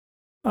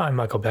I'm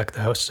Michael Beck,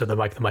 the host of the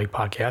Mike the Mike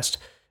podcast.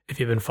 If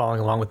you've been following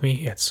along with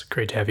me, it's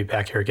great to have you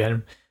back here again.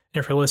 And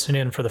if you're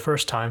listening in for the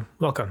first time,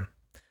 welcome.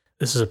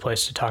 This is a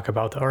place to talk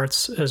about the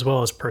arts as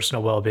well as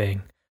personal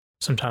well-being.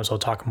 Sometimes I'll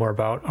talk more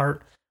about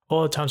art, a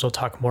lot of times I'll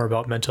talk more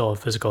about mental and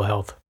physical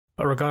health.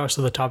 But regardless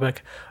of the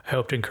topic, I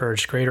hope to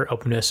encourage greater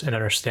openness and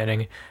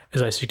understanding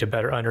as I seek to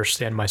better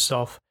understand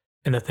myself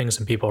and the things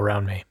and people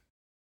around me.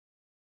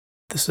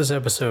 This is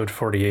episode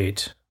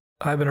 48.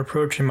 I've been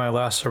approaching my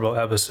last several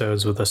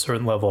episodes with a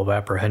certain level of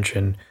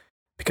apprehension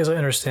because I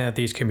understand that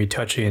these can be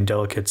touchy and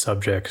delicate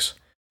subjects.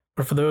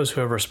 But for those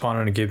who have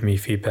responded and given me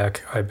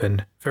feedback, I've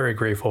been very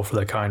grateful for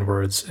the kind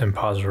words and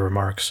positive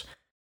remarks.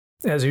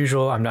 As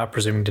usual, I'm not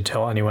presuming to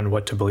tell anyone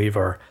what to believe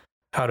or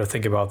how to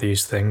think about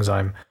these things.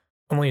 I'm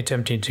only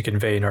attempting to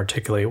convey and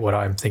articulate what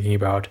I'm thinking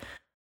about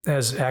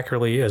as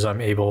accurately as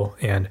I'm able,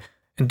 and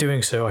in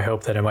doing so, I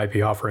hope that I might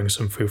be offering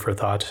some food for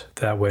thought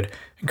that would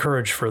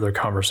encourage further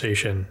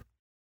conversation.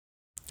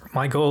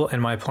 My goal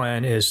and my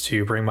plan is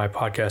to bring my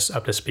podcast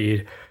up to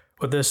speed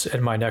with this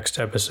and my next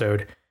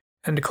episode,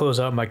 and to close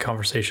out my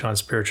conversation on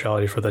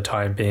spirituality for the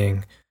time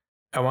being.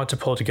 I want to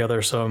pull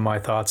together some of my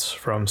thoughts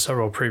from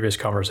several previous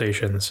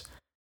conversations.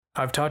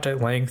 I've talked at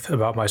length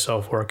about my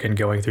self-work and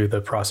going through the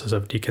process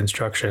of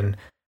deconstruction,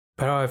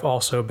 but I've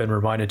also been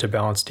reminded to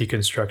balance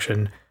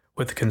deconstruction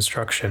with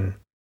construction.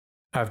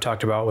 I've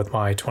talked about with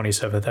my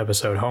 27th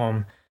episode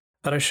home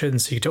that I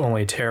shouldn't seek to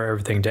only tear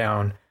everything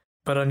down,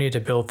 but I need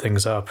to build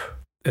things up.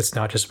 It's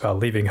not just about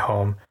leaving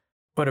home,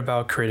 but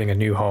about creating a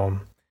new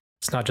home.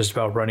 It's not just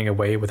about running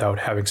away without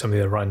having something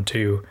to run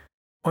to.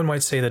 One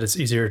might say that it's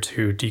easier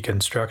to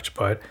deconstruct,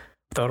 but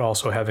without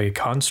also having a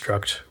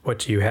construct, what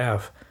do you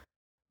have?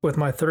 With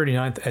my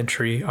 39th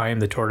entry, I am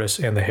the tortoise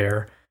and the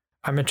hare,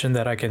 I mentioned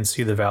that I can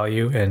see the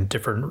value in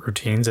different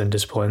routines and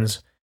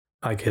disciplines.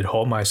 I could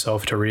hold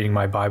myself to reading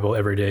my Bible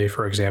every day,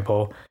 for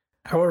example.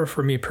 However,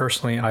 for me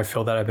personally, I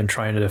feel that I've been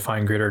trying to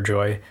find greater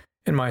joy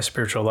in my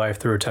spiritual life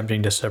through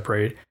attempting to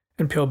separate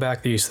and peel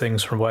back these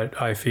things from what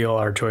I feel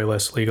are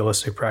joyless,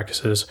 legalistic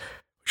practices,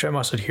 which I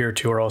must adhere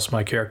to or else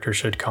my character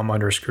should come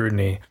under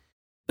scrutiny.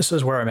 This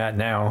is where I'm at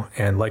now,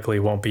 and likely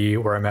won't be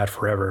where I'm at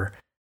forever.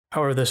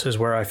 However, this is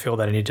where I feel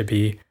that I need to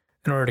be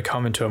in order to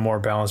come into a more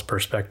balanced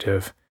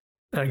perspective,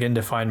 and again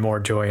to find more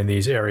joy in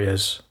these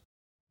areas."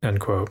 End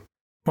quote.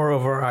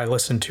 Moreover, I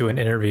listened to an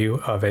interview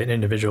of an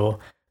individual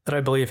that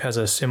I believe has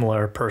a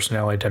similar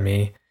personality to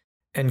me.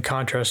 In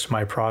contrast to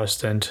my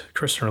Protestant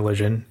Christian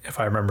religion, if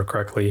I remember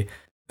correctly,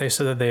 they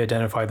said that they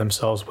identify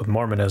themselves with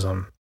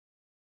Mormonism.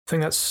 The thing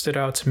that stood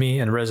out to me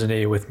and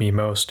resonated with me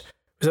most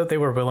was that they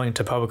were willing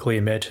to publicly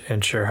admit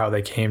and share how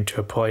they came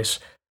to a place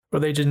where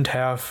they didn't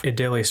have a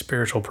daily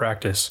spiritual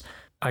practice.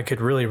 I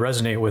could really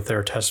resonate with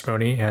their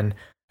testimony, and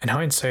in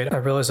hindsight, I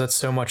realized that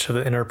so much of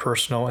the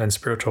interpersonal and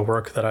spiritual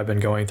work that I've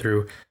been going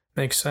through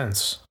makes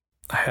sense.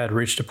 I had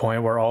reached a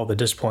point where all the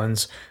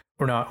disciplines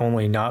were not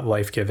only not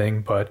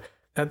life-giving, but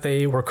that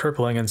they were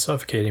crippling and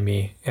suffocating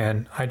me,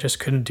 and I just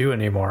couldn't do it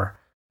anymore.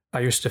 I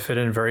used to fit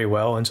in very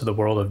well into the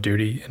world of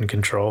duty and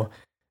control,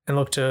 and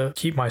looked to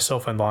keep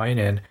myself in line,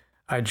 and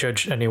I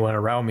judged anyone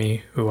around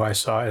me who I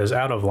saw as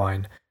out of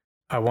line.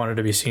 I wanted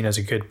to be seen as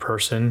a good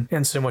person,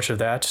 and so much of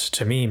that,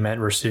 to me,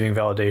 meant receiving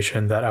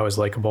validation that I was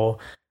likable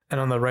and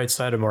on the right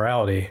side of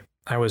morality.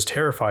 I was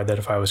terrified that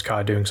if I was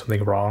caught doing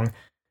something wrong,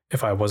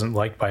 if I wasn't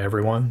liked by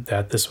everyone,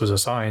 that this was a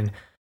sign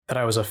that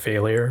I was a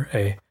failure,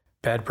 a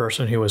bad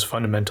person who was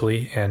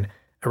fundamentally and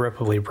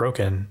irreparably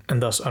broken,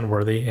 and thus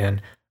unworthy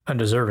and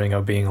undeserving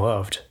of being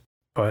loved.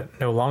 But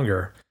no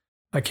longer.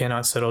 I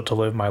cannot settle to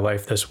live my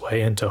life this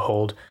way and to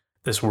hold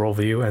this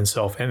worldview and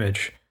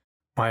self-image.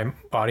 My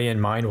body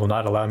and mind will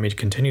not allow me to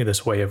continue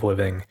this way of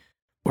living.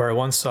 Where I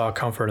once saw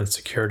comfort and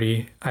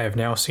security, I have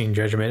now seen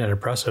judgment and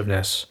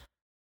oppressiveness.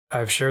 I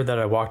have shared that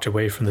I walked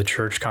away from the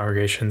church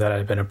congregation that I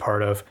had been a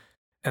part of,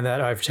 and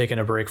that I've taken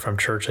a break from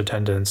church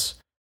attendance.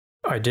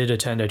 I did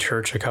attend a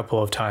church a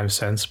couple of times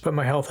since, but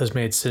my health has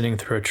made sitting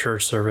through a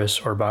church service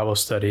or Bible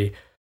study,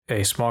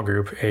 a small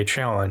group, a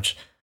challenge,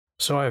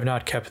 so I have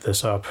not kept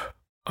this up.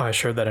 I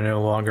shared that I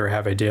no longer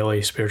have a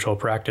daily spiritual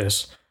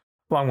practice.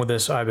 Along with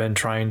this, I've been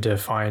trying to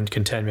find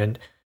contentment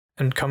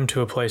and come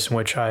to a place in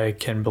which I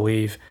can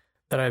believe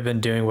that I've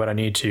been doing what I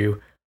need to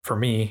for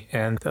me,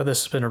 and that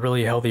this has been a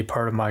really healthy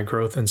part of my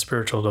growth and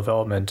spiritual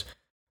development.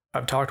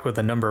 I've talked with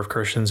a number of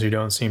Christians who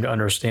don't seem to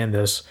understand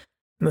this,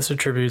 and this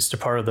attributes to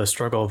part of the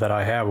struggle that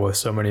I have with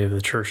so many of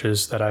the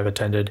churches that I've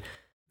attended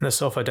and the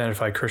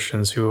self-identified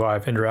Christians who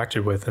I've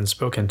interacted with and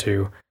spoken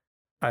to.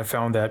 I've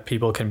found that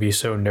people can be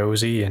so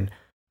nosy and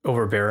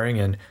overbearing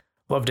and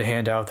love to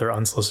hand out their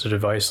unsolicited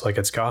advice like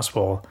it's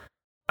gospel.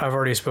 I've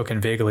already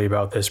spoken vaguely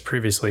about this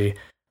previously,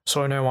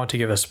 so I now want to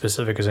give a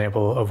specific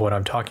example of what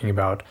I'm talking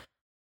about.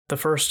 The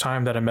first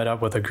time that I met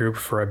up with a group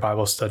for a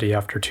Bible study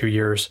after 2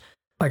 years,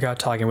 I got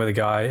talking with a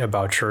guy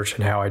about church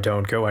and how I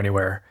don't go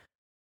anywhere.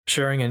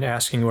 Sharing and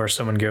asking where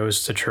someone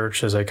goes to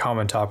church is a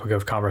common topic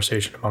of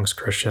conversation amongst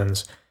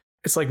Christians.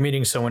 It's like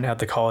meeting someone at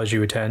the college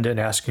you attend and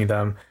asking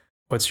them,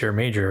 "What's your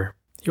major?"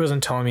 He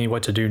wasn't telling me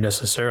what to do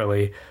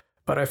necessarily,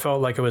 but I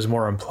felt like it was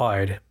more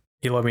implied.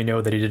 He let me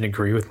know that he didn't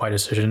agree with my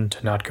decision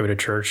to not go to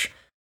church.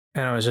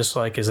 And I was just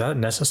like, is that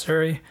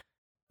necessary?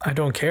 I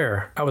don't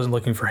care. I wasn't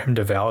looking for him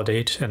to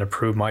validate and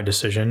approve my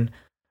decision.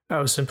 I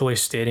was simply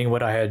stating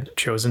what I had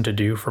chosen to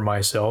do for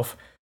myself,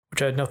 which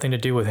had nothing to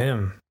do with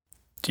him.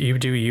 You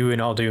do you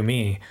and I'll do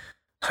me.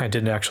 I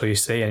didn't actually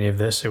say any of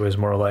this. It was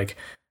more like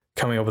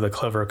coming up with a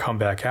clever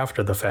comeback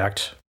after the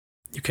fact.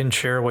 You can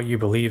share what you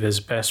believe is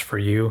best for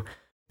you,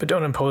 but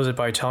don't impose it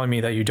by telling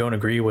me that you don't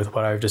agree with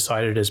what I've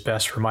decided is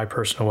best for my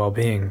personal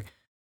well-being.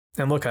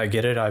 And look, I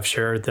get it. I've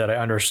shared that I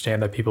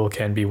understand that people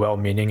can be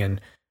well-meaning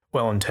and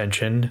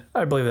well-intentioned.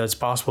 I believe that it's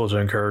possible to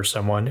encourage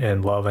someone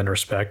in love and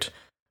respect,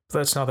 but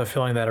that's not the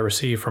feeling that I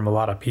receive from a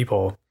lot of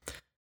people.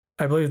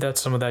 I believe that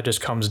some of that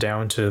just comes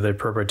down to the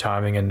appropriate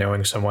timing and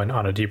knowing someone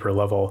on a deeper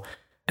level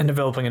and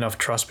developing enough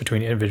trust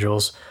between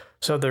individuals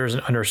so there's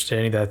an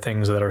understanding that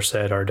things that are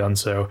said are done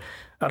so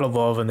out of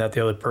love and that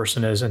the other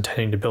person is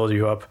intending to build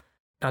you up,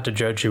 not to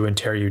judge you and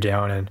tear you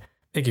down and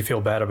make you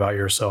feel bad about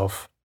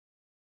yourself.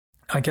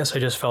 I guess I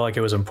just felt like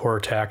it was in poor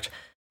tact,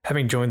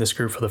 having joined this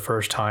group for the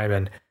first time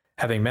and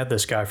having met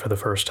this guy for the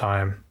first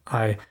time.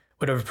 I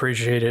would have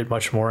appreciated it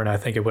much more, and I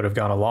think it would have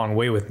gone a long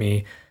way with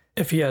me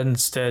if he had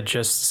instead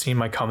just seen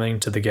my coming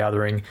to the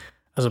gathering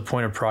as a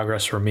point of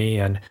progress for me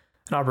and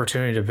an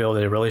opportunity to build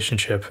a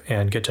relationship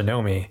and get to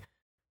know me.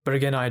 But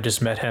again, I had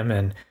just met him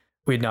and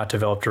we had not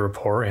developed a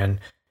rapport, and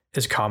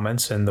his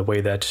comments and the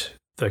way that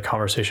the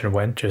conversation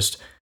went just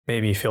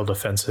made me feel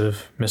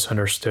defensive,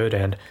 misunderstood,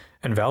 and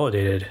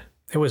invalidated.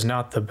 It was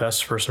not the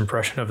best first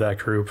impression of that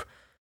group.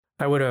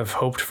 I would have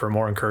hoped for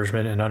more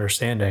encouragement and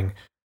understanding.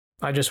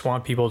 I just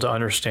want people to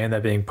understand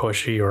that being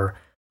pushy or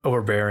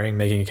overbearing,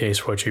 making a case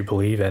for what you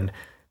believe, and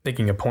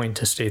making a point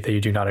to state that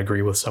you do not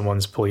agree with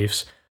someone's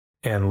beliefs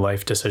and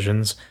life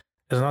decisions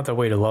is not the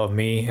way to love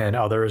me and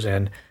others,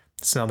 and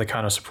it's not the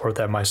kind of support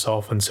that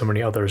myself and so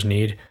many others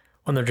need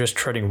when they're just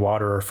treading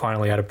water or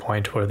finally at a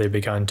point where they've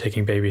begun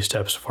taking baby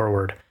steps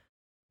forward.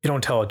 You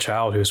don't tell a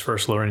child who's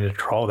first learning to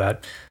crawl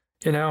that,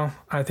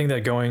 I think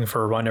that going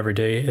for a run every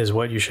day is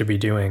what you should be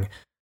doing,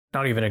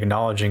 not even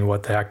acknowledging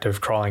what the act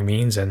of crawling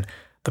means and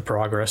the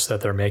progress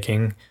that they're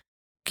making.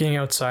 Getting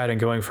outside and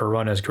going for a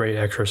run is great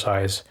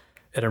exercise.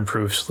 It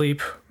improves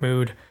sleep,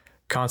 mood,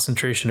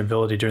 concentration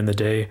ability during the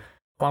day,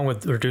 along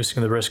with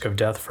reducing the risk of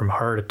death from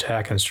heart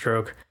attack and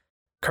stroke,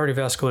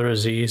 cardiovascular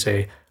disease,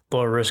 a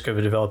lower risk of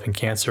developing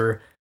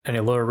cancer, and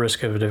a lower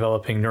risk of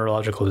developing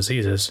neurological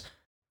diseases.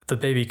 If the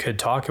baby could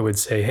talk, it would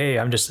say, "Hey,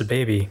 I'm just a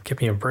baby, give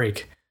me a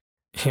break."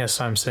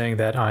 Yes, I'm saying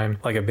that I'm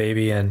like a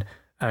baby, and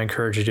I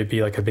encourage you to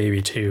be like a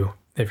baby too.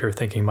 If you're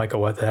thinking,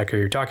 Michael, what the heck are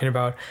you talking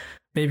about?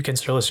 Maybe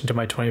consider listening to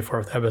my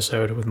 24th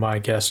episode with my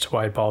guest,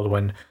 Wyatt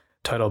Baldwin,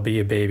 titled Be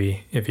a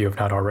Baby, if you have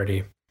not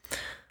already.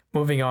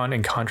 Moving on,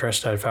 in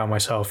contrast, I found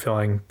myself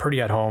feeling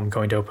pretty at home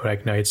going to open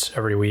mic nights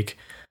every week,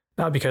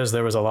 not because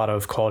there was a lot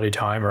of quality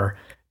time or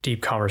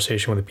deep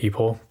conversation with the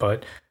people,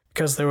 but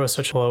because there was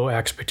such low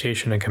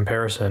expectation and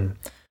comparison.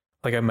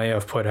 Like I may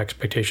have put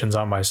expectations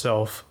on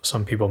myself.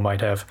 Some people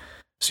might have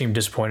seemed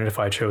disappointed if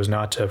I chose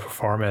not to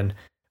perform, and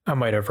I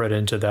might have read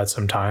into that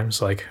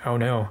sometimes, like, oh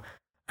no,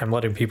 I'm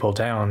letting people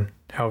down.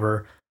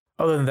 However,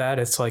 other than that,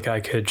 it's like I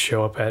could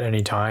show up at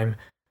any time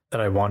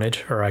that I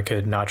wanted, or I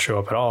could not show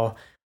up at all,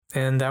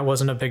 and that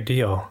wasn't a big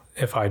deal.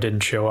 If I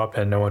didn't show up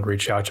and no one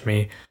reached out to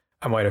me,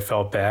 I might have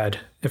felt bad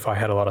if I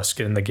had a lot of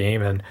skin in the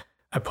game and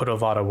I put a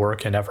lot of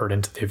work and effort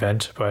into the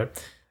event,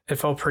 but it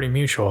felt pretty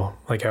mutual,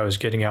 like I was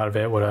getting out of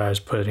it what I was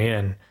putting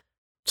in.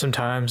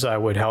 Sometimes I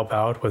would help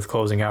out with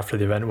closing after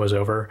the event was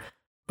over,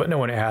 but no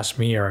one asked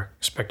me or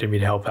expected me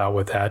to help out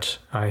with that.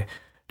 I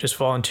just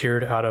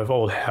volunteered out of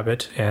old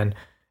habit, and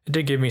it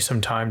did give me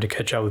some time to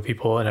catch up with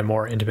people in a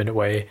more intimate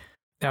way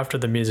after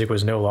the music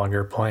was no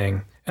longer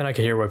playing, and I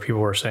could hear what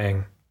people were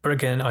saying. But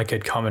again, I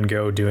could come and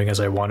go doing as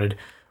I wanted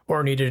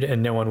or needed,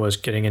 and no one was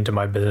getting into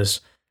my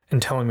business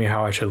and telling me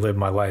how I should live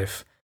my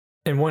life.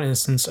 In one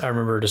instance, I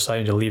remember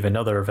deciding to leave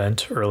another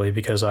event early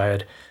because I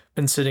had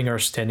been sitting or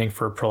standing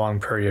for a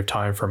prolonged period of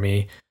time for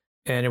me,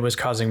 and it was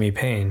causing me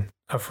pain.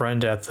 A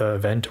friend at the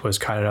event was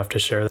kind enough to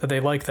share that they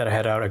liked that I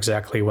had out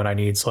exactly when I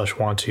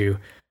need/want to.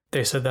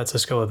 They said that's a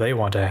skill that they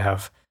want to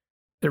have.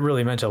 It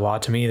really meant a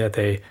lot to me that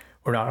they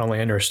were not only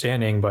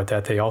understanding, but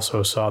that they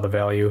also saw the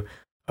value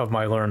of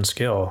my learned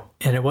skill.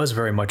 And it was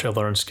very much a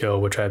learned skill,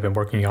 which I've been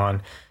working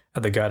on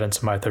at the guidance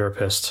of my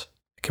therapist.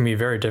 It can be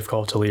very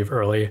difficult to leave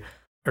early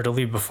or to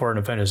leave before an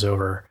event is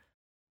over.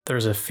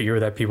 There's a fear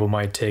that people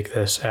might take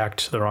this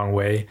act the wrong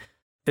way.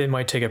 They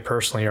might take it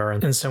personally, or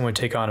in some way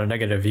take on a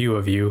negative view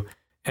of you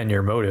and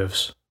your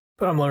motives.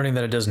 But I'm learning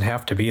that it doesn't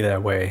have to be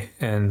that way,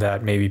 and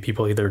that maybe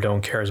people either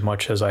don't care as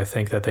much as I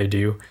think that they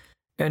do,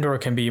 and or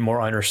can be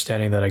more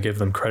understanding than I give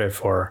them credit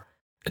for.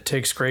 It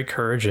takes great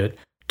courage. It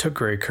took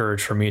great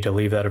courage for me to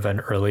leave that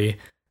event early,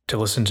 to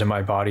listen to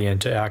my body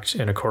and to act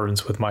in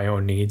accordance with my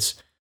own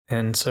needs.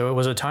 And so it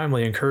was a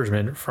timely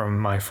encouragement from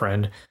my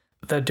friend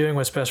that doing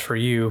what's best for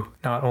you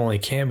not only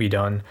can be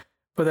done,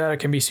 but that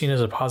it can be seen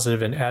as a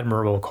positive and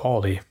admirable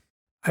quality.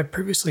 I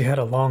previously had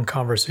a long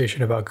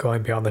conversation about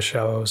going beyond the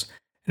shallows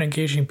and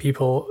engaging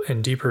people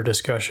in deeper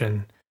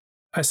discussion.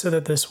 I said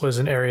that this was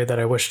an area that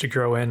I wish to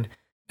grow in,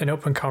 and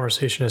open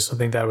conversation is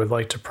something that I would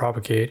like to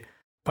propagate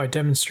by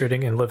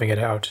demonstrating and living it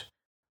out.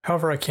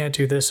 However, I can't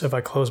do this if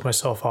I close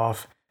myself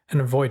off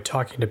and avoid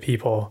talking to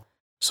people,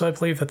 so I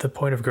believe that the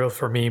point of growth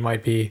for me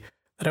might be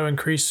that I would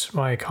increase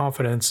my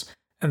confidence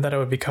and that I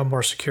would become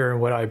more secure in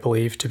what I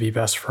believe to be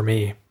best for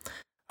me.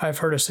 I've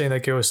heard a saying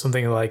that goes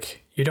something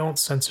like, "You don't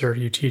censor,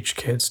 you teach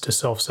kids to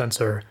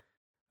self-censor."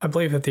 I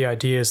believe that the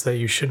idea is that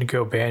you shouldn't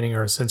go banning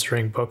or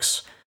censoring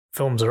books,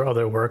 films, or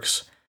other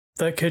works,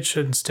 that kids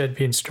should instead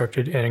be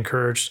instructed and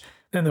encouraged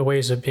in the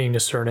ways of being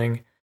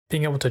discerning,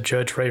 being able to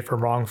judge right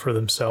from wrong for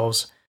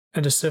themselves,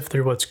 and to sift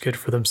through what's good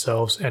for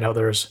themselves and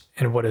others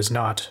and what is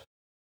not.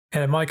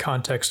 And in my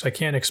context, I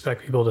can't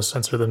expect people to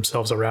censor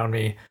themselves around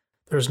me.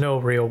 There's no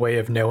real way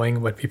of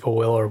knowing what people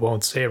will or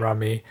won't say around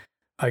me.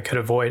 I could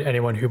avoid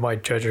anyone who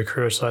might judge or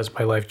criticize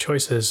my life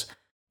choices,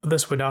 but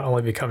this would not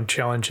only become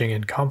challenging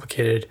and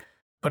complicated,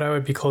 but I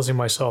would be closing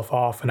myself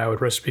off and I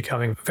would risk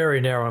becoming very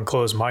narrow and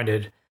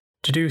closed-minded.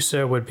 To do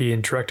so would be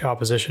in direct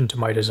opposition to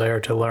my desire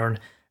to learn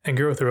and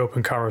grow through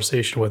open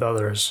conversation with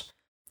others.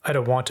 I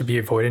don't want to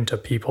be avoidant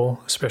of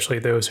people, especially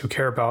those who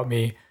care about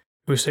me,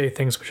 who say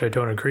things which I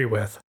don't agree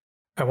with.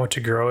 I want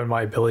to grow in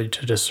my ability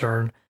to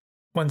discern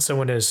when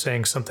someone is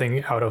saying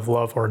something out of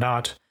love or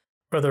not,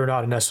 whether or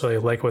not I necessarily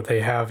like what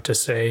they have to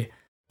say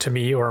to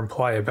me or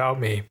imply about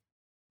me.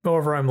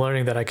 Moreover, I'm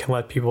learning that I can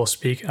let people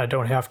speak and I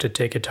don't have to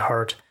take it to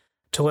heart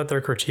to let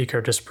their critique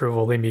or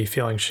disapproval leave me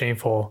feeling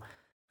shameful.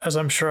 As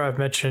I'm sure I've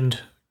mentioned,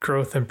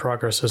 growth and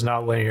progress is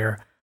not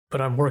linear, but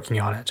I'm working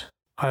on it.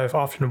 I've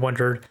often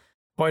wondered,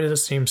 why does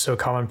it seem so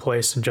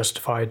commonplace and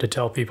justified to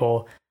tell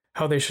people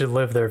how they should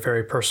live their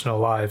very personal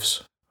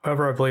lives?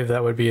 However, I believe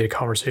that would be a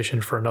conversation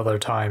for another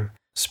time.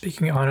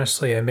 Speaking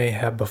honestly, I may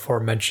have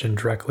before mentioned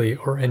directly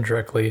or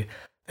indirectly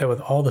that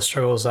with all the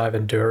struggles I've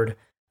endured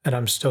and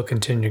I'm still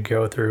continuing to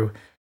go through,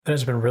 that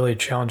has been really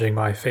challenging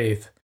my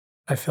faith.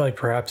 I feel like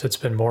perhaps it's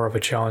been more of a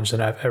challenge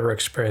than I've ever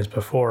experienced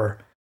before.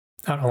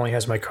 Not only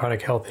has my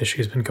chronic health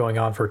issues been going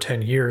on for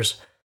 10 years,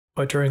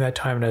 but during that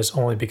time it has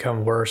only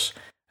become worse,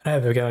 and I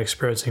have begun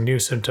experiencing new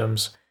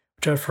symptoms,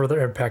 which have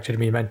further impacted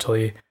me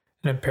mentally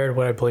and impaired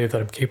what I believe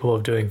that I'm capable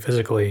of doing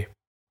physically.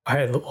 I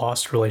had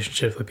lost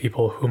relationships with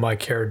people whom I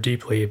cared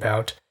deeply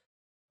about.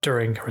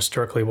 During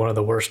historically one of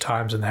the worst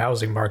times in the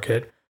housing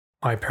market,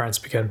 my parents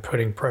began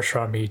putting pressure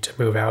on me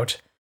to move out.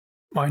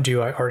 Mind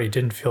you, I already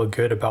didn't feel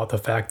good about the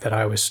fact that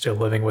I was still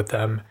living with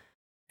them,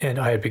 and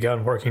I had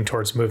begun working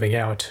towards moving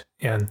out,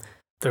 and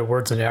their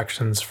words and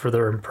actions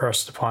further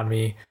impressed upon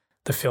me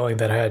the feeling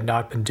that I had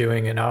not been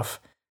doing enough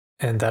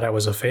and that I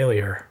was a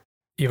failure.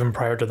 Even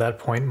prior to that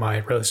point, my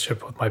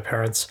relationship with my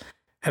parents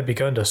had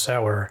begun to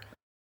sour.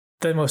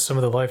 Then with some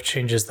of the life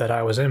changes that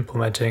I was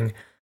implementing,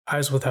 I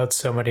was without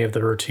so many of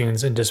the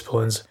routines and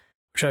disciplines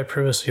which I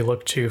previously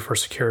looked to for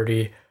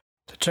security,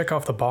 to check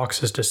off the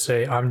boxes to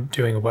say I'm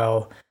doing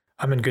well,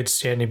 I'm in good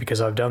standing because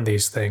I've done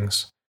these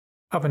things.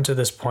 Up until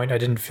this point, I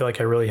didn't feel like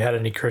I really had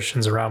any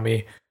Christians around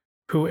me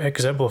who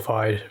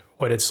exemplified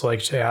what it's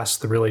like to ask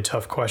the really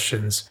tough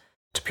questions,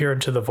 to peer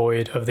into the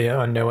void of the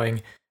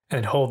unknowing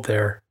and hold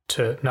there,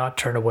 to not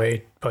turn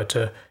away, but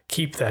to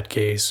keep that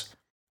gaze.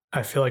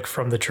 I feel like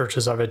from the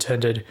churches I've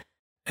attended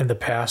in the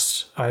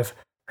past, I've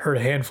heard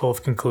a handful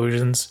of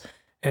conclusions,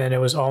 and it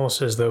was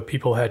almost as though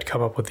people had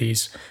come up with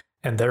these,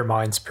 in their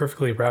minds,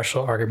 perfectly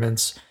rational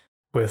arguments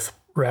with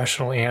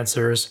rational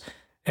answers,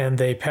 and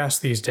they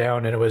passed these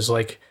down, and it was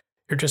like,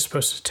 you're just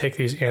supposed to take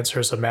these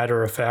answers as a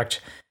matter of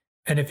fact,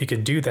 and if you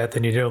can do that,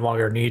 then you no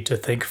longer need to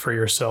think for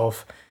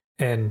yourself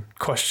and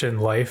question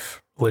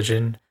life,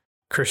 religion,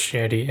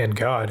 Christianity, and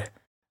God.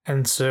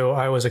 And so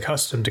I was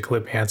accustomed to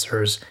glib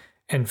answers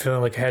and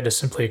feeling like I had to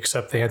simply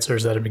accept the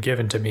answers that had been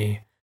given to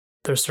me.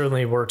 There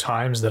certainly were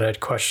times that I had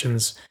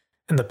questions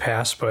in the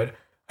past, but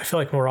I feel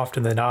like more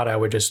often than not, I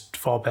would just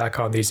fall back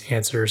on these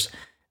answers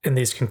and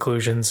these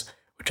conclusions,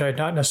 which I had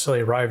not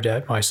necessarily arrived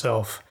at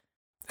myself.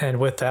 And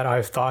with that,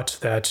 I've thought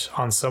that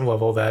on some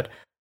level that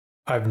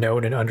I've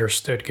known and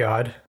understood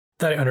God,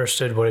 that I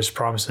understood what his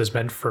promises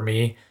meant for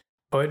me.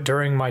 But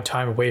during my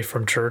time away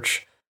from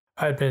church,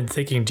 I had been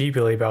thinking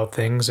deeply about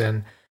things,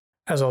 and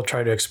as I'll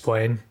try to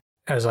explain,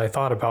 as I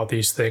thought about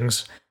these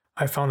things,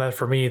 I found that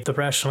for me, the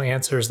rational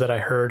answers that I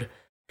heard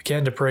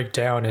began to break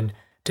down and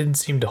didn't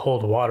seem to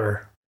hold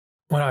water.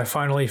 When I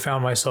finally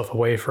found myself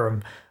away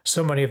from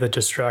so many of the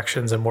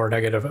distractions and more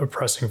negative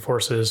oppressing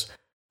forces,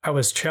 I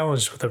was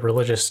challenged with a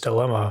religious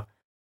dilemma.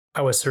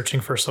 I was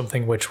searching for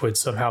something which would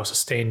somehow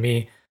sustain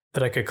me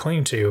that I could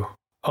cling to.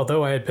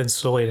 Although I had been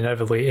slowly and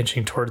inevitably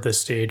inching toward this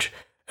stage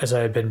as I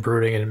had been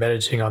brooding and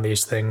meditating on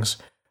these things,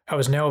 I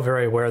was now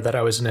very aware that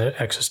I was in an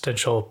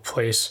existential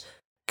place,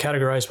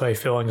 categorized by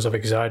feelings of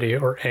anxiety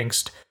or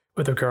angst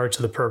with regard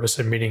to the purpose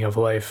and meaning of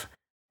life.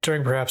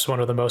 During perhaps one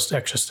of the most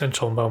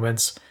existential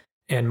moments,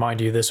 and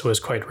mind you, this was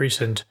quite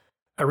recent,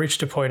 I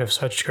reached a point of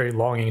such great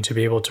longing to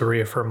be able to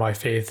reaffirm my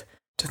faith,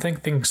 to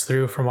think things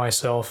through for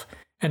myself,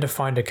 and to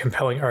find a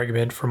compelling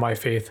argument for my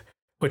faith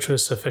which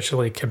was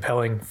sufficiently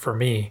compelling for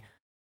me.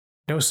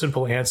 No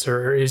simple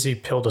answer or easy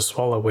pill to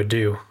swallow would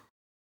do.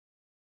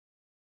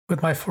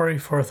 With my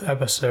 44th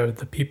episode,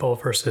 The People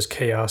versus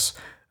Chaos,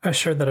 I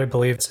shared that I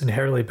believe it's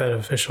inherently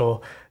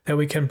beneficial that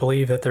we can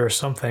believe that there is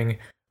something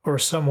or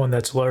someone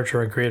that's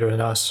larger and greater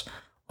than us,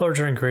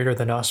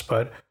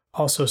 but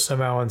also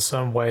somehow in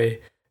some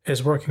way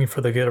is working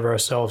for the good of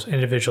ourselves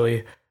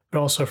individually, but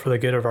also for the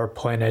good of our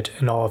planet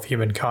and all of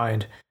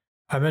humankind.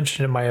 I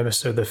mentioned in my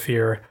episode The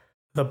Fear,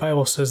 the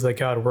Bible says that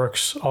God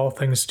works all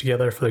things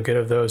together for the good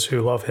of those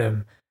who love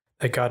Him,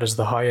 that God is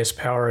the highest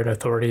power and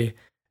authority,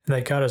 and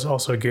that God is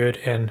also good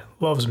and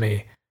loves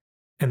me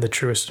in the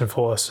truest and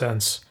fullest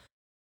sense.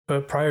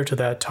 But prior to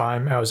that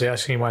time, I was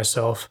asking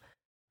myself,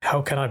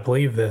 how can I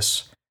believe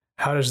this?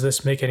 How does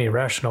this make any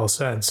rational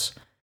sense?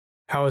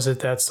 How is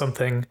it that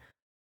something,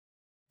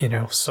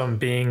 some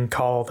being,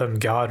 call them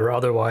God or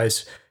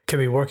otherwise, can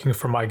be working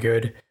for my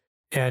good,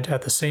 and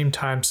at the same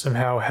time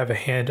somehow have a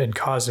hand in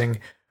causing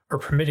or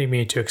permitting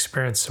me to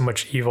experience so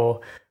much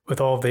evil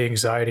with all the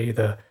anxiety,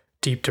 the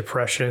deep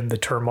depression, the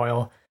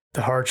turmoil,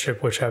 the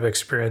hardship which I've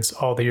experienced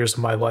all the years of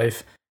my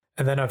life,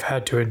 and then I've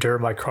had to endure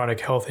my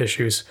chronic health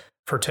issues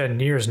for 10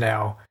 years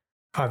now.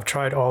 I've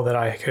tried all that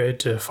I could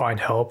to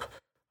find help.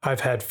 I've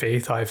had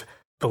faith, I've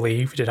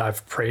believed, and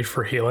I've prayed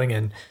for healing,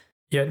 and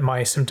yet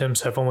my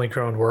symptoms have only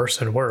grown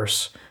worse and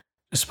worse.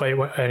 Despite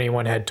what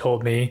anyone had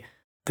told me,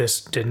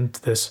 this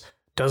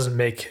doesn't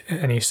make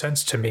any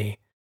sense to me.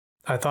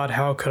 I thought,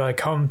 how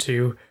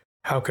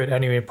could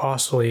anyone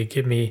possibly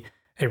give me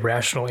a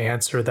rational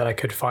answer that I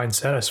could find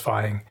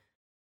satisfying?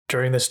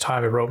 During this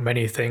time, I wrote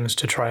many things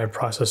to try and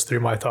process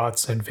through my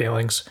thoughts and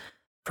feelings.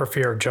 For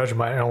fear of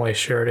judgment, I only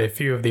shared a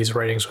few of these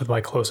writings with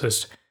my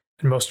closest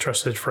and most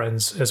trusted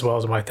friends, as well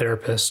as my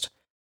therapist.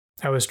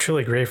 I was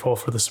truly grateful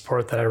for the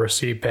support that I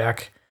received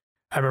back.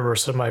 I remember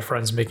some of my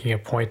friends making a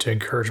point to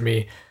encourage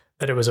me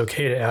that it was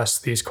okay to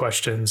ask these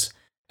questions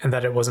and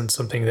that it wasn't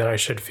something that I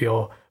should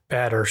feel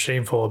bad or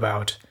shameful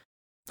about.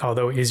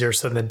 Although easier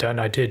said than done,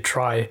 I did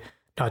try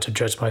not to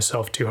judge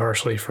myself too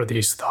harshly for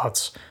these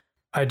thoughts.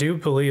 I do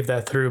believe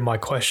that through my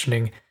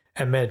questioning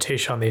and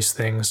meditation on these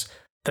things,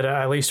 that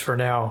at least for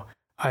now,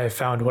 I have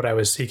found what I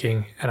was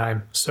seeking, and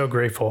I'm so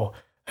grateful,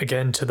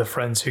 again, to the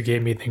friends who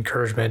gave me the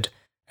encouragement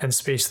and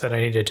space that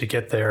I needed to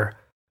get there.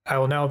 I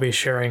will now be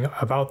sharing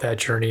about that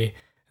journey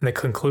and the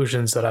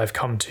conclusions that I've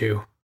come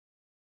to.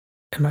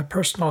 In my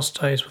personal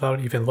studies,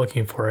 without even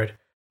looking for it,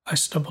 I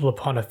stumbled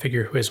upon a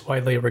figure who is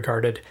widely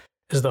regarded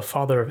as the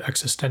father of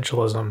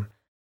existentialism,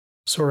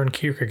 Soren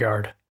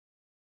Kierkegaard.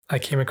 I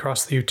came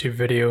across the YouTube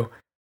video,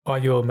 Why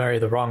You Will Marry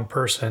the Wrong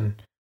Person.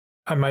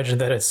 I imagine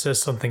that it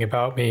says something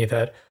about me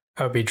that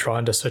I would be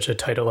drawn to such a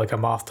title like a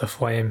moth to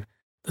flame.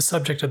 The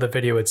subject of the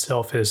video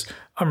itself is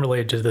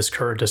unrelated to this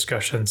current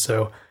discussion,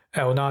 so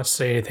I will not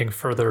say anything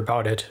further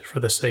about it for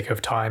the sake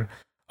of time,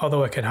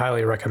 although I can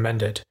highly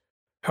recommend it.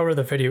 However,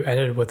 the video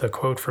ended with a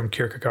quote from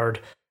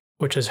Kierkegaard,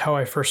 which is how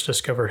I first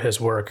discovered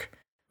his work.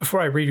 Before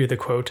I read you the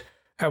quote,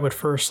 I would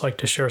first like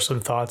to share some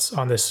thoughts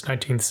on this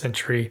 19th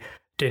century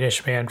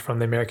Danish man from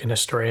the American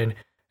historian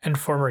and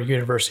former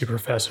university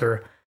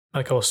professor,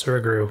 Michael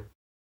Surgru.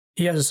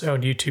 He has his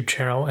own YouTube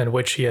channel in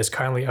which he has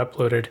kindly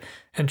uploaded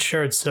and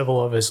shared several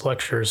of his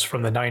lectures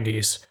from the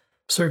 90s.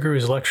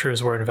 Surgru's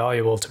lectures were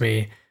invaluable to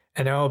me,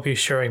 and I will be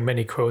sharing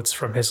many quotes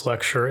from his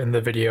lecture in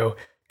the video,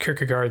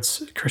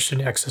 Kierkegaard's Christian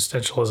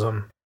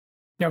Existentialism.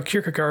 Now,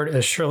 Kierkegaard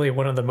is surely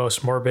one of the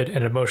most morbid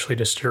and emotionally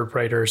disturbed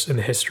writers in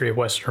the history of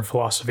Western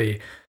philosophy.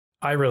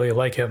 I really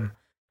like him.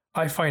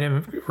 I find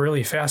him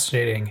really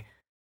fascinating.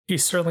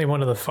 He's certainly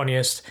one of the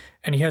funniest,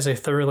 and he has a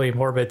thoroughly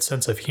morbid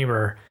sense of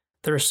humor.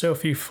 There are so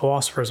few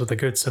philosophers with a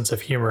good sense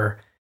of humor.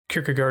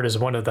 Kierkegaard is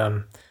one of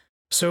them.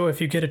 So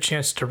if you get a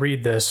chance to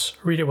read this,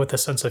 read it with a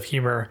sense of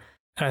humor,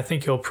 and I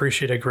think you'll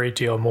appreciate a great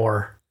deal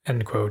more."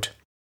 End quote.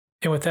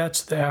 And with that,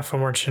 the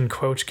aforementioned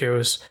quote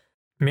goes,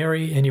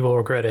 "Marry and you will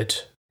regret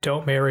it.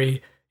 Don't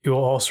marry, you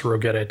will also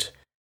regret it.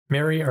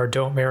 Marry or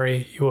don't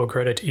marry, you will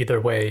regret it either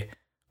way.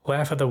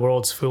 Laugh at the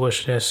world's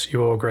foolishness, you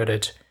will regret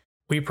it.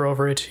 Weep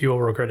over it, you will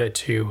regret it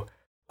too.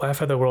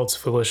 Laugh at the world's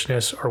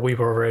foolishness or weep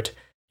over it,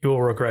 you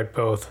will regret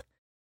both.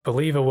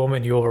 Believe a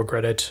woman, you will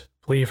regret it.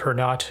 Believe her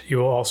not, you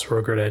will also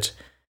regret it.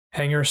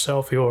 Hang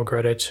yourself, you will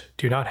regret it.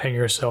 Do not hang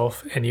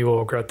yourself, and you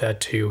will regret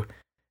that too.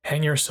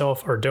 Hang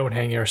yourself or don't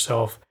hang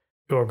yourself,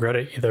 you will regret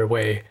it either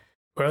way.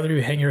 Whether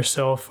you hang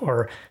yourself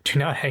or do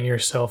not hang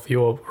yourself, you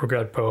will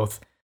regret both.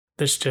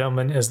 This,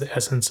 gentleman, is the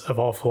essence of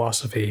all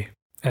philosophy."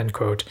 End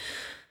quote.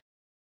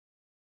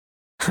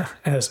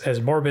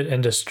 As morbid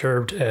and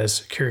disturbed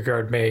as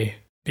Kierkegaard may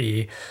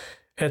be,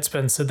 it's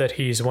been said that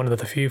he's one of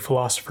the few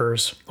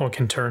philosophers one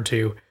can turn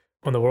to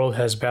when the world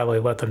has badly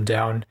let them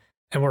down,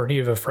 and we're in need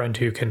of a friend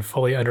who can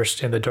fully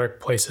understand the dark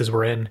places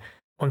we're in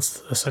once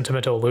the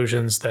sentimental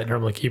illusions that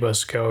normally keep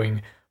us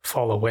going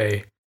fall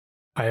away.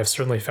 I have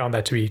certainly found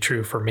that to be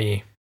true for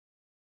me.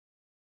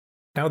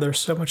 Now, there's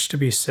so much to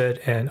be said,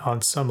 and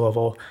on some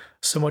level,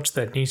 so much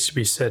that needs to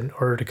be said in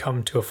order to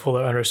come to a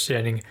fuller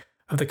understanding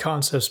of the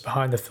concepts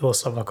behind the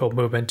philosophical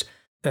movement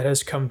that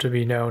has come to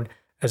be known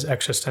as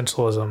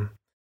existentialism.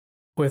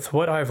 With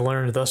what I've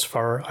learned thus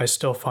far, I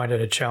still find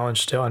it a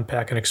challenge to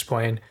unpack and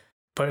explain,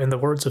 but in the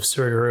words of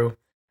Surgru,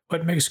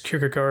 What makes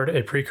Kierkegaard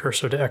a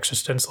precursor to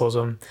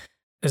existentialism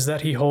is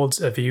that he holds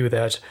a view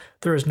that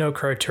there is no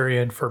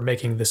criterion for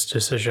making this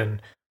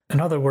decision. In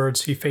other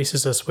words, he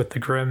faces us with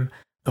the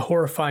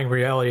horrifying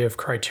reality of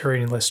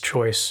criterionless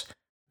choice.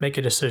 Make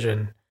a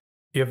decision.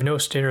 You have no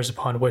standards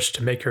upon which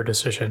to make your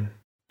decision.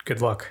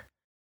 Good luck.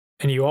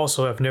 And you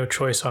also have no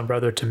choice on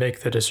whether to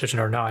make the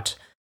decision or not.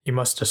 You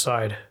must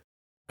decide.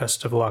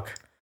 Best of luck.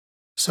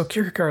 So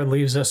Kierkegaard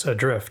leaves us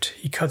adrift.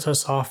 He cuts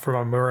us off from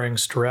our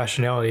moorings to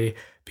rationality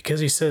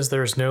because he says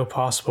there is no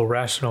possible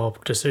rational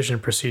decision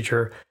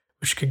procedure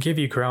which could give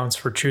you grounds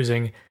for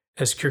choosing,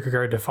 as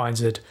Kierkegaard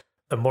defines it,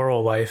 the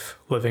moral life,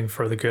 living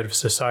for the good of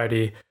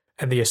society,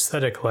 and the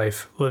aesthetic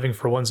life, living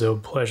for one's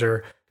own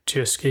pleasure,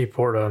 to escape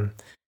boredom.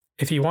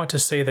 If you want to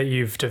say that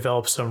you've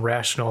developed some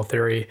rational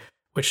theory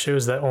which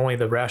shows that only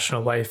the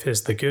rational life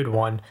is the good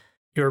one,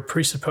 you are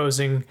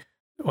presupposing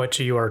what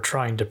you are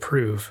trying to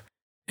prove.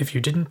 If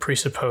you didn't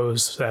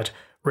presuppose that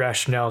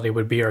rationality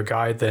would be our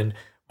guide, then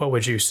what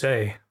would you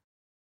say?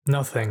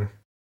 Nothing.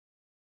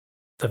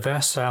 The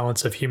vast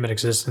silence of human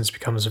existence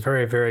becomes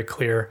very, very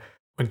clear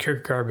when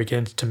Kierkegaard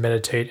begins to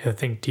meditate and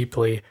think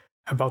deeply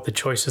about the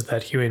choices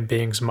that human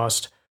beings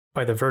must,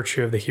 by the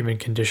virtue of the human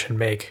condition,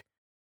 make.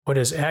 What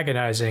is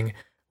agonizing,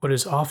 what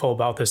is awful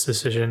about this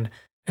decision,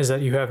 is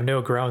that you have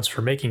no grounds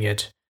for making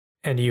it,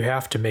 and you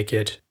have to make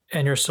it,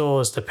 and your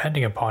soul is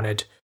depending upon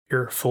it,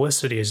 your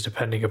felicity is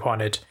depending upon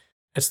it.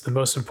 It's the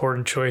most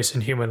important choice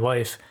in human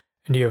life,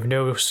 and you have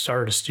no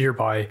star to steer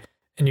by,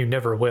 and you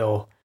never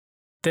will.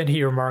 Then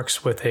he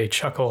remarks with a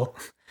chuckle,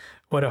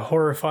 what a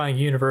horrifying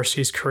universe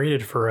he's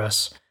created for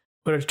us.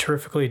 What a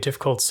terrifically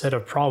difficult set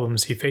of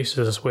problems he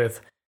faces us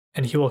with,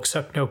 and he will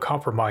accept no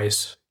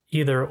compromise,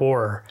 either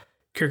or.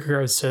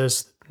 Kierkegaard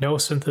says, no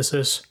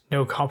synthesis,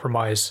 no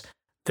compromise.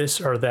 This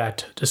or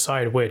that,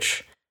 decide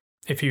which.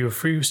 If you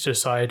refuse to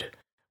decide,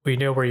 we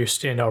know where you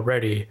stand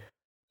already.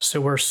 So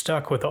we're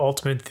stuck with the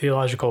ultimate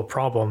theological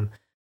problem,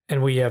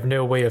 and we have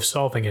no way of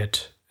solving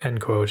it.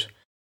 End quote.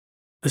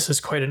 This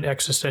is quite an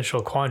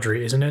existential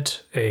quandary, isn't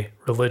it? A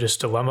religious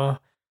dilemma?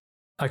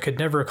 I could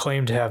never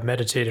claim to have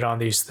meditated on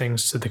these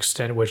things to the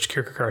extent which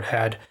Kierkegaard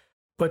had,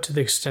 but to the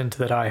extent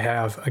that I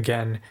have,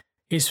 again,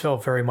 he's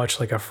felt very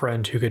much like a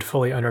friend who could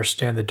fully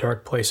understand the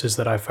dark places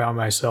that I found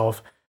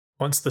myself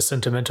once the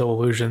sentimental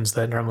illusions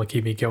that normally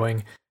keep me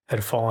going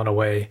had fallen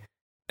away.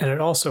 And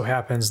it also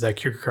happens that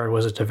Kierkegaard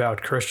was a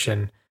devout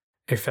Christian,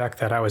 a fact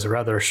that I was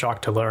rather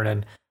shocked to learn,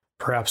 and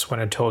perhaps when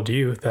I told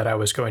you that I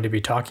was going to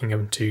be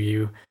talking to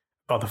you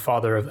about the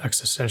father of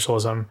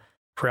existentialism,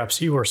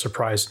 perhaps you were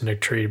surprised and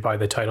intrigued by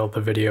the title of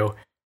the video,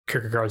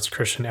 Kierkegaard's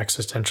Christian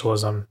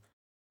Existentialism.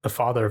 The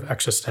father of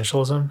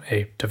existentialism,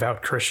 a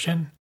devout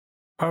Christian?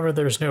 However,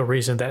 there is no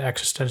reason that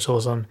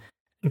existentialism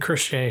and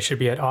Christianity should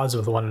be at odds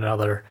with one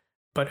another,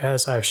 but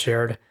as I've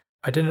shared,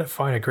 I didn't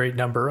find a great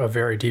number of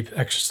very deep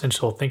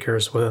existential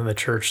thinkers within the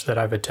church that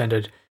I've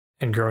attended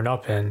and grown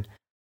up in.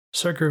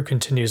 Sargru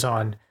continues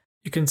on,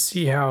 you can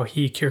see how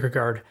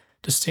Kierkegaard,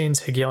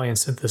 disdains Hegelian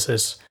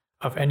synthesis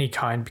of any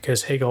kind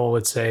because Hegel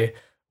would say,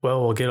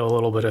 well, we'll get a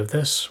little bit of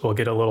this, we'll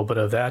get a little bit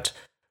of that,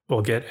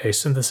 we'll get a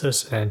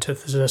synthesis and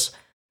antithesis,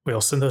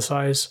 we'll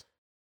synthesize,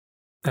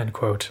 end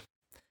quote.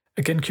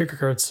 Again,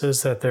 Kierkegaard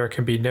says that there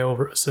can be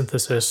no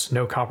synthesis,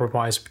 no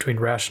compromise between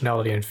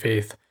rationality and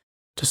faith.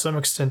 To some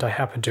extent, I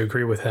happen to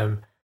agree with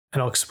him,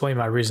 and I'll explain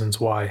my reasons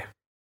why.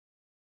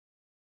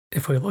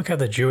 If we look at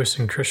the Jewish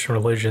and Christian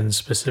religions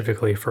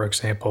specifically, for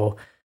example,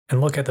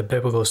 and look at the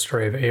biblical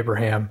story of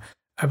Abraham,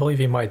 I believe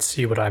you might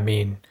see what I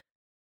mean.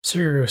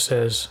 Sargru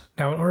says,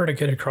 now in order to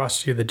get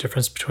across to you the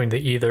difference between the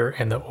either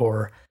and the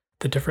or,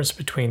 the difference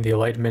between the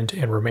Enlightenment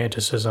and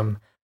Romanticism,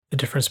 the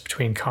difference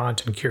between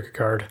Kant and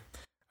Kierkegaard,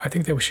 I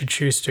think that we should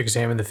choose to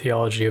examine the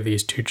theology of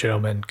these two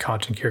gentlemen,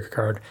 Kant and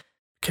Kierkegaard,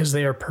 because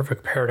they are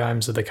perfect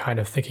paradigms of the kind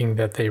of thinking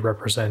that they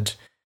represent.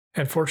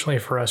 And fortunately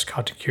for us,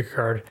 Kant and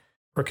Kierkegaard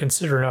were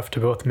considerate enough to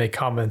both make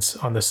comments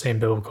on the same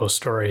biblical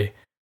story,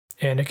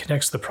 and it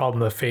connects the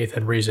problem of faith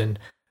and reason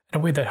in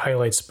a way that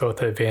highlights both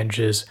the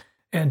advantages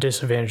and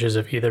disadvantages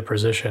of either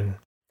position.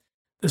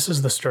 This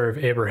is the story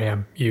of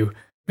Abraham. You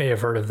may have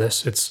heard of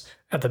this. It's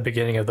at the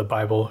beginning of the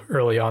Bible,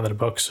 early on in the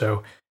book,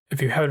 so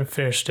if you haven't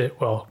finished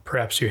it, well,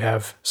 perhaps you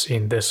have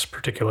seen this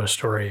particular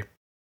story.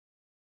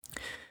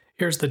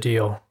 Here's the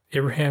deal.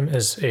 Abraham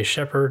is a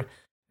shepherd,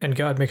 and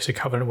God makes a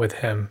covenant with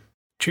him,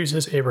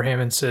 chooses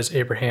Abraham and says,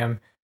 Abraham,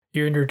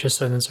 you and your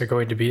descendants are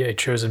going to be a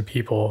chosen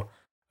people.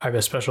 I have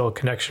a special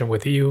connection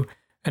with you,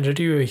 and to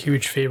do you a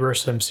huge favor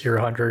since you're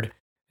 100,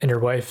 and your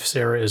wife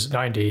Sarah is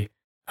 90,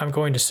 I'm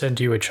going to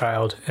send you a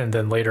child. And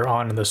then later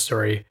on in the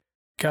story,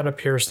 God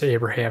appears to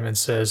Abraham and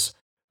says,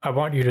 I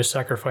want you to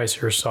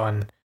sacrifice your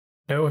son.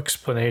 No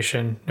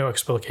explanation, no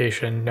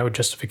explication, no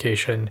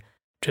justification,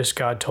 just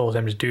God told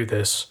him to do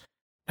this.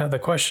 Now the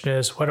question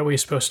is, what are we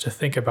supposed to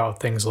think about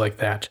things like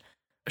that?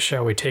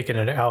 Shall we take it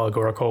in an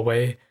allegorical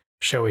way?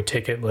 Shall we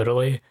take it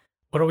literally?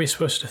 What are we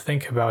supposed to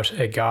think about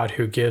a God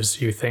who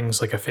gives you things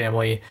like a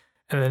family,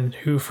 and then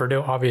who, for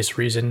no obvious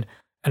reason,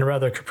 in a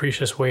rather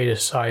capricious way,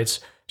 decides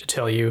to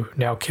tell you,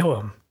 now kill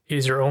him?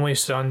 He's your only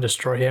son,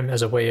 destroy him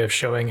as a way of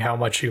showing how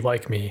much you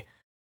like me.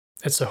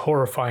 It's a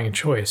horrifying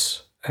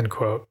choice." End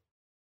quote.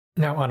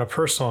 Now, on a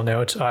personal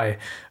note, I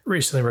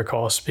recently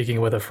recall speaking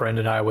with a friend,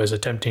 and I was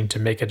attempting to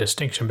make a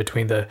distinction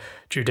between the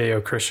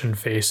Judeo-Christian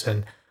faith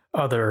and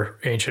other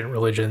ancient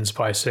religions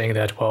by saying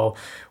that, well,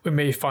 we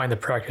may find the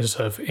practice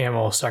of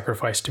animal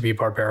sacrifice to be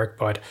barbaric,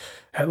 but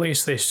at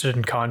least they stood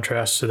in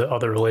contrast to the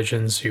other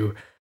religions who,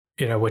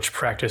 which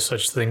practice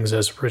such things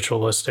as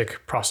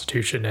ritualistic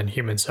prostitution and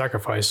human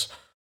sacrifice.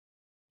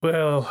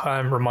 Well,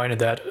 I'm reminded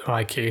that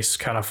my case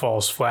kind of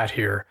falls flat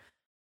here.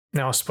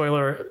 Now,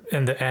 spoiler,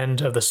 in the end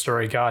of the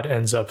story, God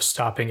ends up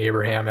stopping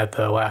Abraham at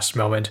the last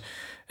moment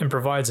and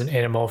provides an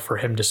animal for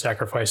him to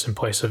sacrifice in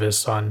place of his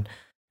son.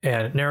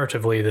 And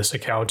narratively, this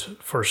account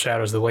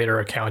foreshadows the later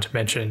account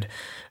mentioned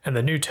in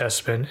the New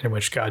Testament, in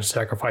which God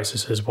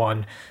sacrifices his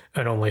one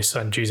and only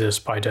son Jesus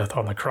by death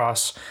on the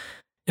cross.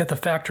 Yet the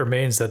fact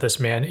remains that this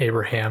man,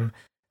 Abraham,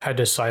 had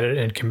decided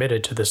and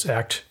committed to this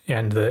act,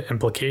 and the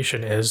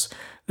implication is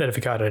that if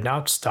God had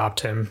not stopped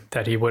him,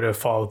 that he would have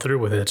followed through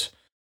with it.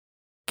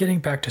 Getting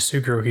back to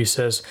Suguru, he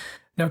says,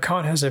 now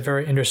Kant has a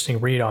very interesting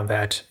read on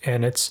that,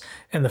 and it's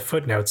in the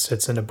footnotes.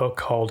 It's in a book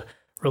called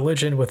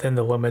Religion Within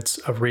the Limits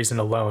of Reason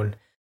Alone.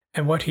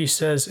 And what he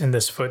says in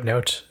this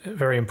footnote, a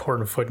very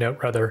important footnote,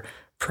 rather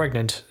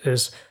pregnant,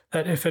 is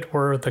that if it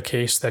were the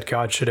case that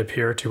God should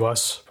appear to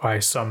us by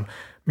some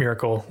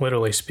miracle,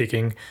 literally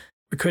speaking,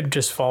 we couldn't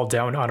just fall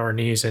down on our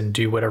knees and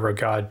do whatever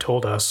God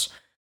told us.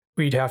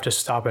 We'd have to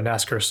stop and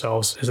ask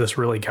ourselves, is this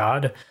really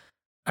God?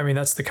 I mean,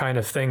 that's the kind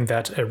of thing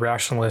that a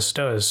rationalist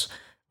does.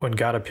 When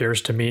God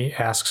appears to me,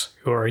 asks,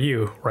 who are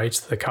you, right?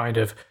 The kind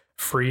of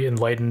free,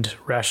 enlightened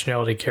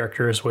rationality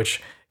characters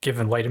which give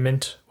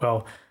enlightenment.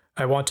 Well,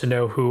 I want to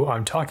know who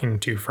I'm talking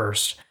to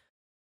first.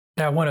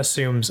 Now, one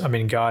assumes,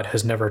 God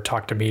has never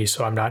talked to me,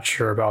 so I'm not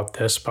sure about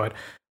this, but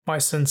my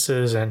sense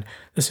is, and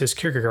this is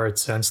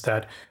Kierkegaard's sense,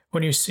 that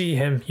when you see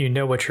him, you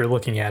know what you're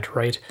looking at,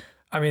 right?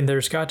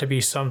 There's got to be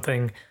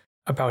something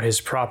about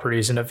his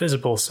properties in a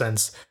visible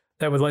sense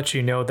that would let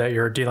you know that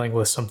you're dealing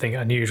with something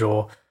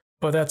unusual,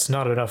 but that's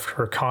not enough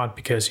for Kant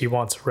because he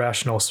wants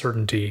rational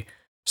certainty.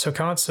 So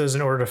Kant says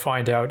in order to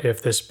find out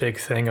if this big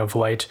thing of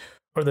light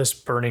or this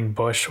burning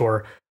bush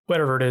or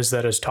whatever it is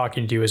that is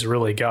talking to you is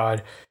really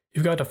God,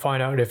 you've got to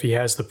find out if he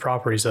has the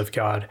properties of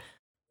God.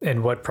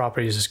 And what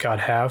properties does God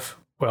have?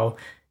 Well,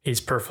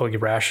 he's perfectly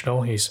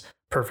rational, he's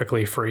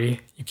perfectly free.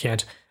 You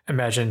can't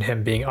imagine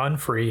him being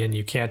unfree, and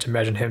you can't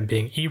imagine him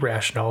being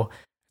irrational.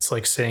 It's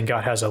like saying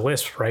God has a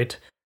lisp, right?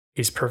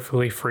 He's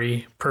perfectly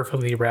free,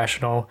 perfectly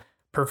rational,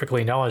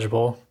 perfectly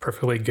knowledgeable,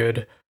 perfectly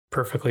good,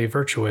 perfectly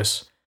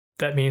virtuous.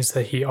 That means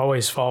that he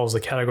always follows the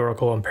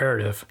categorical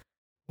imperative.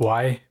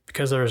 Why?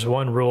 Because there's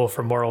one rule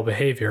for moral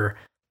behavior.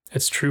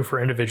 It's true for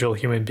individual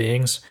human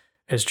beings,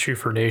 it's true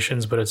for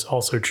nations, but it's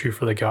also true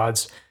for the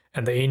gods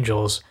and the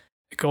angels.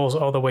 It goes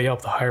all the way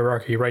up the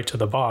hierarchy right to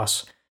the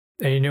boss.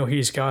 And you know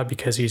he's God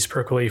because he's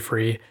perfectly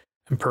free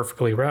and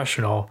perfectly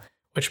rational,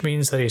 which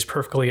means that he's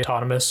perfectly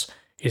autonomous,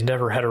 he's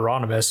never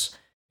heteronymous,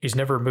 he's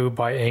never moved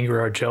by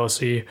anger or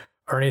jealousy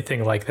or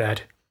anything like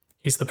that.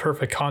 He's the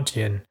perfect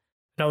Kantian.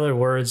 In other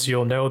words,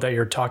 you'll know that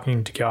you're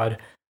talking to God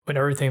when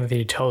everything that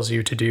he tells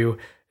you to do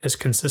is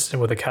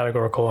consistent with the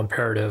categorical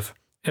imperative.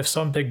 If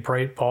some big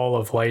bright ball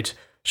of light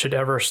should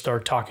ever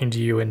start talking to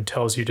you and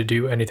tells you to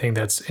do anything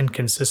that's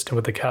inconsistent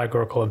with the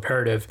categorical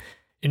imperative,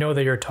 you know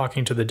that you're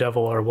talking to the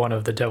devil or one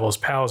of the devil's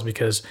pals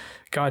because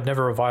God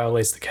never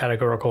violates the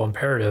categorical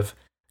imperative.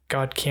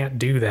 God can't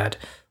do that.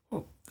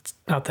 It's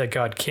not that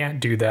God can't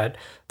do that.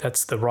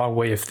 That's the wrong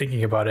way of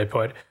thinking about it,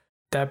 but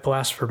that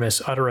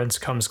blasphemous utterance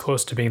comes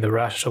close to being the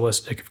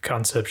rationalistic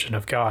conception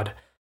of God.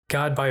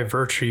 God, by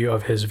virtue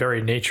of his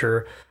very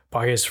nature,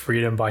 by his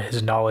freedom, by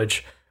his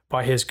knowledge,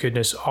 by his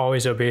goodness,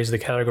 always obeys the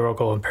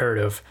categorical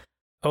imperative.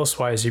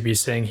 Elsewise, you'd be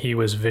saying he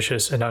was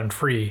vicious and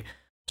unfree.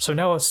 So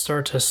now let's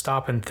start to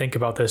stop and think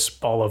about this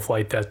ball of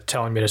light that's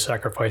telling me to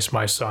sacrifice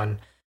my son.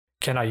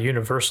 Can I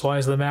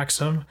universalize the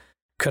maxim?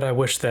 Could I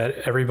wish that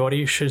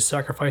everybody should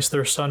sacrifice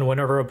their son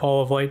whenever a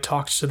ball of light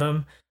talks to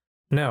them?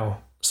 No.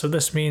 So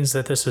this means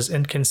that this is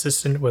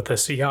inconsistent with the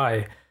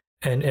CI,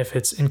 and if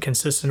it's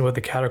inconsistent with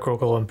the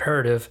categorical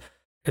imperative,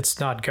 it's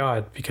not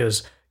God,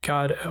 because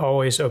God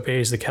always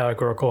obeys the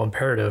categorical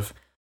imperative.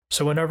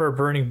 So whenever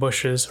burning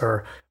bushes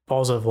or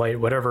balls of light,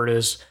 whatever it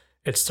is,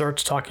 it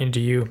starts talking to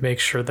you, make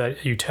sure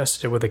that you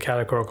test it with the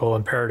categorical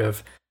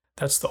imperative.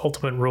 That's the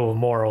ultimate rule of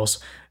morals,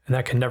 and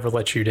that can never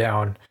let you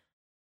down.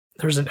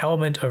 There's an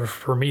element of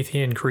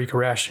Promethean Greek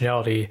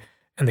rationality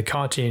in the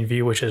Kantian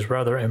view which is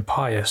rather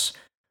impious.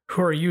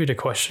 Who are you to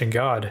question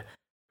God?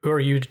 Who are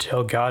you to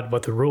tell God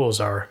what the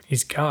rules are?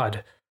 He's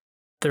God.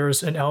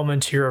 There's an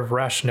element here of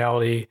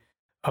rationality,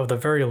 of the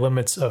very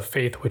limits of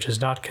faith which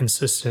is not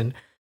consistent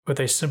with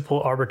a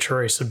simple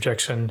arbitrary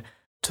subjection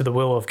to the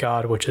will of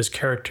God, which is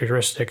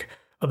characteristic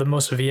of the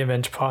most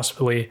vehement,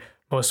 possibly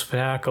most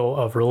fanatical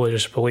of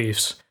religious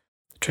beliefs.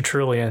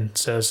 Tertullian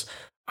says,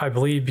 I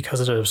believe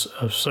because it is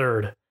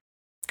absurd.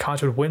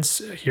 Kant would wince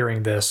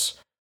hearing this.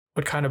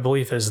 What kind of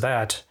belief is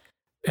that?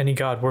 any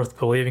God worth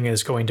believing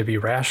is going to be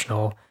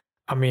rational.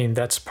 I mean,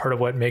 that's part of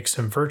what makes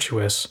him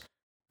virtuous.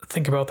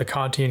 Think about the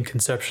Kantian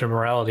conception of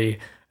morality,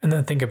 and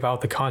then think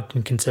about the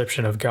Kantian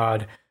conception of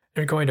God.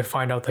 You're going to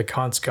find out that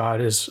Kant's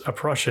God is a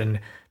Prussian,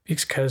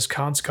 because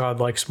Kant's God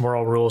likes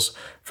moral rules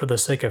for the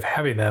sake of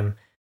having them.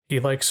 He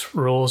likes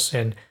rules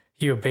and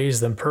he obeys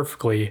them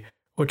perfectly,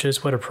 which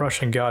is what a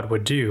Prussian God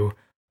would do.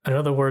 In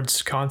other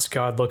words, Kant's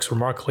God looks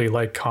remarkably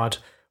like Kant,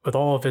 with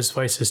all of his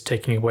vices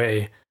taken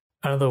away.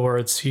 In other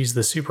words, he's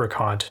the super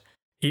Kant.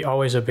 He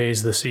always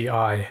obeys the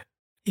CI.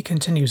 He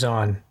continues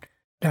on.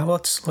 Now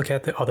let's look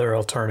at the other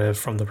alternative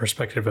from the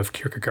perspective of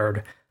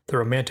Kierkegaard, the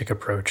romantic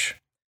approach.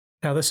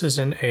 Now this is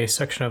in a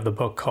section of the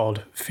book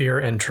called Fear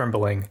and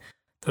Trembling.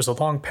 There's a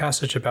long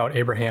passage about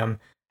Abraham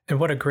and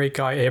what a great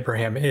guy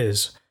Abraham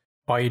is.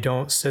 Why you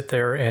don't sit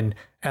there and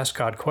ask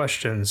God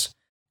questions.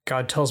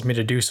 God tells me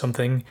to do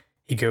something,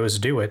 he goes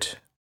do it.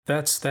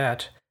 That's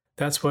that.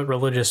 That's what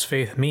religious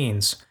faith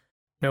means.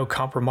 No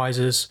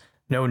compromises,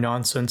 no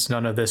nonsense,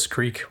 none of this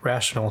Greek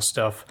rational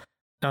stuff,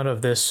 none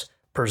of this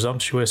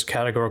presumptuous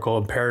categorical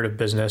imperative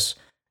business.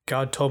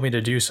 God told me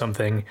to do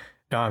something,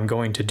 now I'm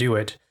going to do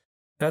it.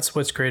 That's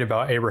what's great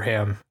about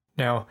Abraham.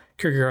 Now,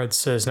 Kierkegaard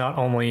says not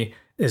only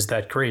is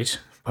that great,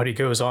 but he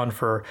goes on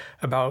for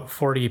about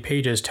 40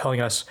 pages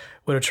telling us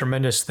what a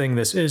tremendous thing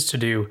this is to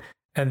do,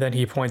 and then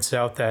he points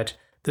out that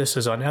this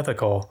is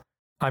unethical.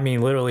 I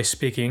mean, literally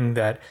speaking,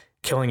 that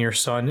killing your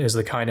son is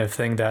the kind of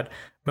thing that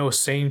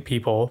most sane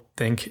people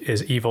think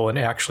is evil, and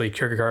actually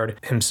Kierkegaard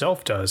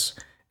himself does.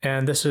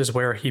 And this is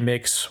where he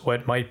makes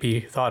what might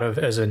be thought of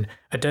as an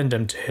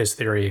addendum to his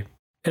theory.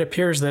 It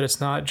appears that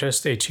it's not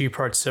just a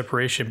two-part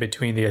separation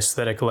between the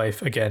aesthetic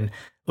life, again,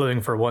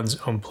 living for one's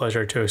own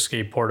pleasure to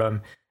escape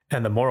boredom,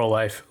 and the moral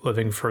life,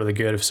 living for the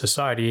good of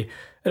society.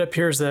 It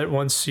appears that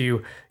once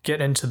you get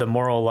into the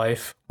moral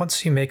life,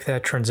 once you make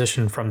that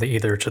transition from the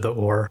either to the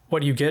or,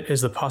 what you get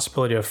is the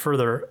possibility of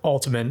further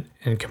ultimate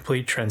and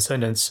complete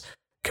transcendence,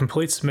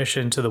 complete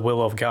submission to the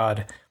will of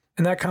God.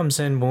 And that comes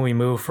in when we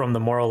move from the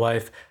moral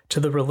life to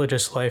the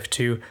religious life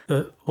to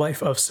the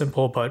life of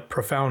simple but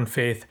profound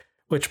faith,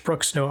 which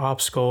brooks no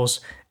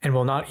obstacles and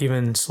will not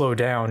even slow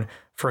down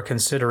for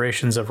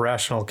considerations of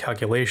rational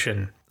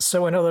calculation.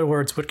 So in other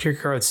words, what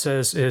Kierkegaard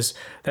says is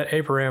that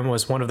Abraham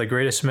was one of the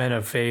greatest men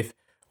of faith,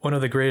 one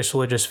of the greatest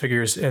religious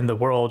figures in the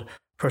world,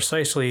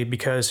 precisely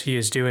because he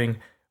is doing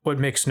what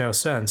makes no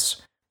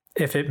sense.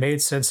 If it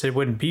made sense, it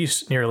wouldn't be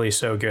nearly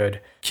so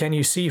good. Can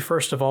you see,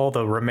 first of all,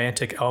 the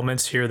romantic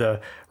elements here,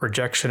 the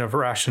rejection of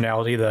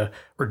rationality, the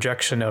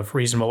rejection of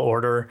reasonable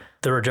order,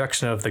 the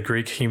rejection of the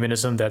Greek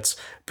humanism that's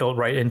built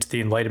right into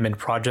the Enlightenment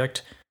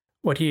project?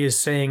 What he is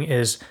saying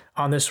is,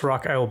 on this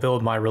rock I will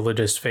build my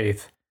religious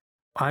faith.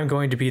 I'm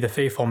going to be the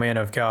faithful man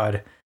of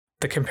God.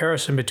 The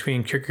comparison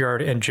between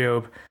Kierkegaard and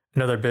Job,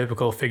 another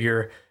biblical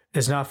figure,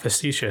 is not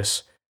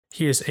facetious.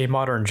 He is a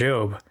modern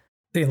Job.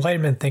 The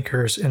Enlightenment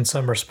thinkers, in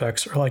some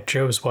respects, are like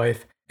Job's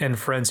wife and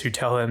friends who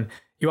tell him,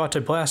 you ought to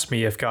bless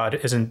me if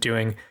God isn't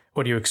doing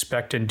what you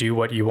expect and do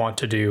what you want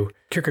to do.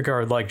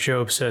 Kierkegaard, like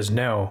Job, says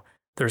no.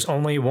 There's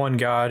only one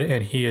God,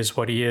 and he is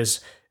what he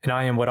is, and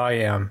I am what I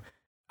am.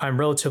 I'm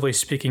relatively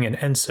speaking an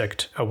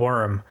insect, a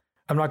worm.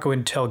 I'm not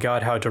going to tell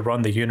God how to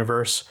run the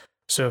universe.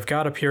 So if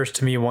God appears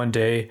to me one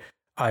day,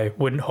 I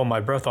wouldn't hold my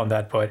breath on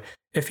that, but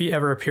if he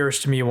ever appears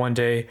to me one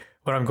day,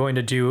 what I'm going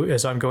to do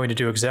is I'm going to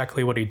do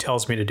exactly what he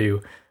tells me to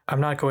do.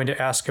 I'm not going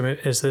to ask him,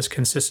 is this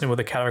consistent with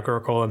a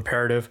categorical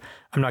imperative?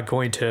 I'm not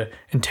going to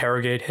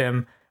interrogate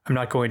him. I'm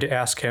not going to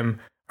ask him,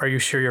 are you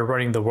sure you're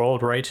running the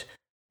world right?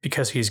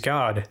 Because he's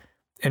God.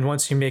 And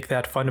once you make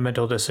that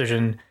fundamental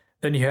decision,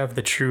 then you have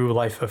the true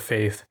life of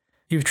faith.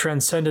 You've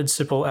transcended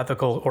simple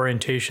ethical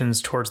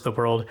orientations towards the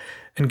world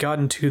and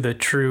gotten to the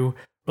true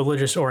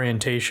religious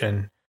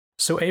orientation.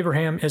 So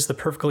Abraham is the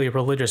perfectly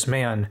religious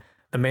man,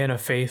 the man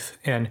of faith,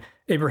 and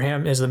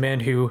Abraham is the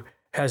man who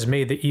has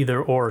made the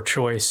either-or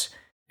choice.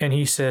 And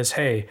he says,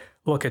 hey,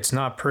 look, it's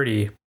not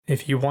pretty.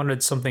 If you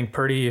wanted something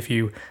pretty, if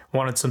you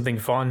wanted something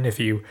fun, if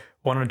you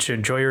wanted to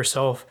enjoy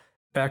yourself,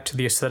 back to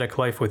the aesthetic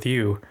life with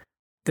you.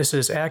 This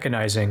is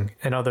agonizing.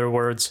 In other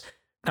words,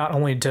 not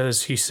only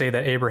does he say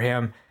that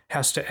Abraham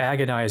has to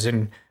agonize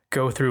and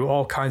go through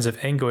all kinds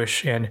of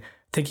anguish and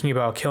thinking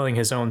about killing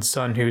his own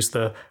son, who's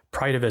the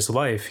pride of his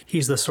life.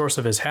 He's the source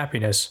of his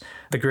happiness,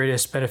 the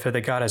greatest benefit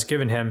that God has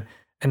given him,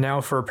 and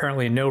now for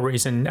apparently no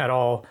reason at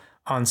all,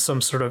 on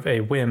some sort of a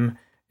whim.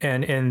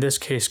 And in this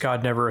case,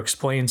 God never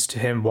explains to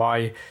him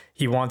why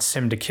he wants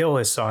him to kill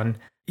his son.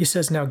 He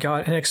says, now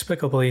God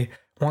inexplicably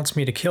wants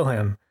me to kill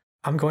him.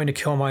 I'm going to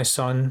kill my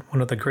son,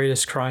 one of the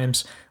greatest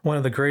crimes, one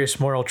of the greatest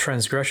moral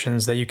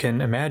transgressions that you can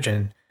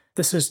imagine.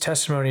 This is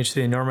testimony to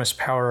the enormous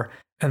power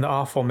and the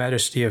awful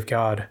majesty of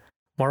God.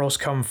 Morals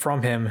come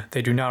from him,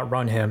 they do not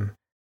run him.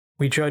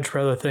 We judge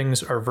whether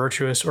things are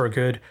virtuous or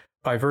good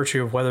by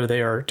virtue of whether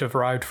they are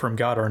derived from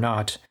God or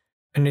not.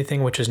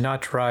 Anything which is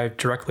not derived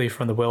directly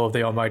from the will of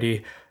the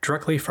Almighty,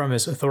 directly from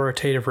his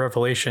authoritative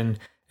revelation,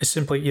 is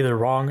simply either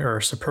wrong or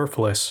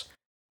superfluous.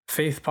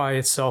 Faith by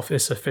itself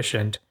is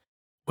sufficient.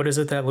 What is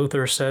it that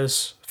Luther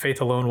says?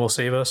 Faith alone will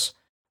save us.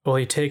 Well,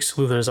 he takes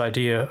Luther's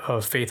idea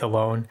of faith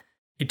alone.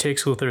 He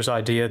takes Luther's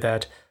idea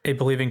that a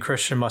believing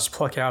Christian must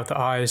pluck out the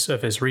eyes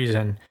of his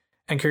reason.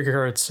 And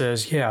Kierkegaard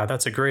says, yeah,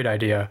 that's a great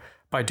idea.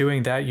 By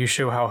doing that, you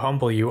show how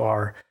humble you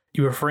are.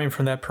 You refrain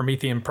from that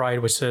Promethean pride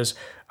which says,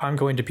 I'm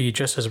going to be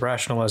just as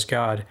rational as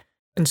God.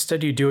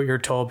 Instead, you do what you're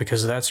told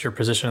because that's your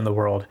position in the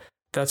world.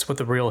 That's what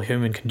the real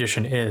human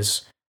condition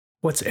is.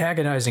 What's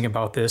agonizing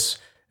about this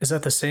is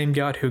that the same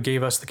God who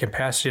gave us the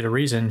capacity to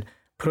reason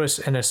put us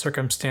in a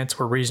circumstance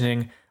where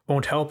reasoning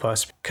won't help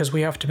us because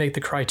we have to make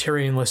the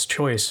criterionless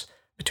choice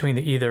between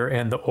the either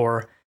and the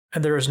or,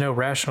 and there is no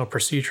rational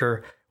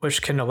procedure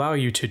which can allow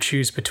you to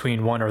choose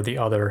between one or the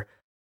other.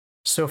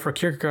 So for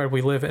Kierkegaard,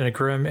 we live in a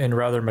grim and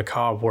rather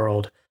macabre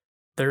world.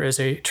 There is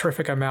a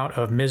terrific amount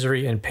of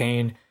misery and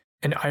pain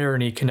and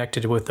irony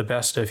connected with the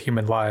best of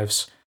human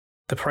lives.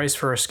 The price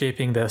for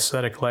escaping the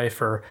ascetic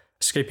life or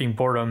escaping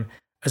boredom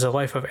is a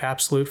life of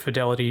absolute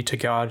fidelity to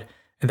God,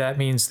 and that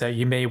means that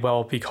you may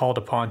well be called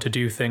upon to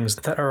do things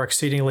that are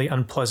exceedingly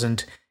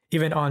unpleasant,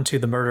 even unto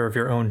the murder of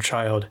your own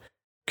child.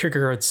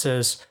 Kierkegaard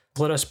says,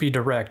 let us be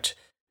direct.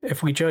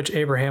 If we judge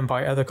Abraham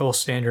by ethical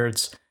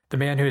standards, the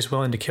man who is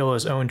willing to kill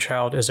his own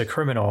child is a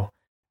criminal.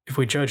 If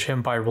we judge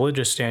him by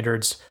religious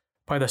standards,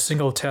 by the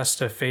single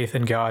test of faith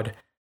in God,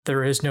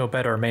 there is no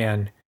better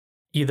man.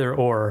 Either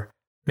or.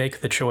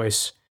 Make the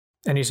choice.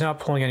 And he's not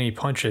pulling any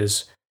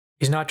punches.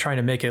 He's not trying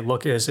to make it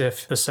look as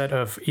if the set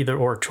of either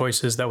or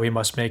choices that we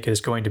must make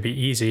is going to be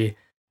easy,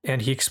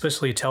 and he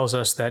explicitly tells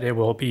us that it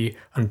will be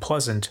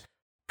unpleasant.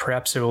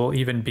 Perhaps it will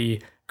even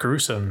be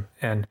gruesome,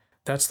 and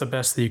that's the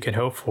best that you can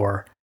hope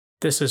for.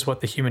 This is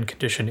what the human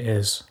condition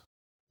is.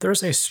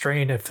 There's a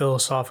strain of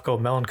philosophical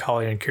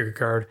melancholy in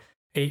Kierkegaard,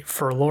 a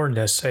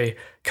forlornness, a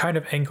kind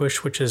of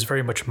anguish which is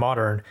very much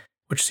modern,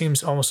 which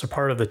seems almost a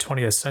part of the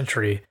 20th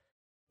century.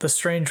 The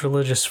strange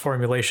religious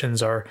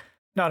formulations are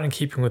not in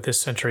keeping with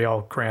this century,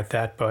 I'll grant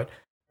that, but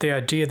the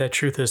idea that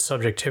truth is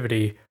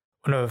subjectivity,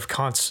 one of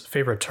Kant's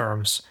favorite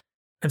terms,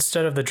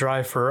 instead of the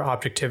drive for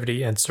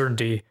objectivity and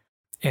certainty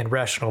and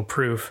rational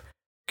proof,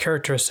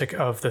 characteristic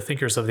of the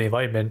thinkers of the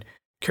Enlightenment,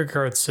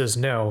 Kierkegaard says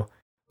no.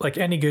 Like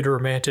any good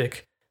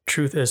romantic,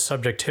 truth is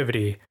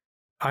subjectivity.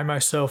 I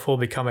myself will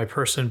become a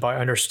person by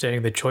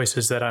understanding the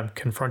choices that I'm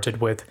confronted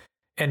with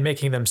and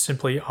making them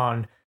simply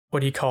on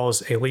what he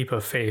calls a leap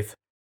of faith.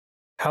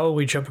 How will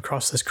we jump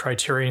across this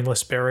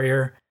criterionless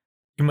barrier?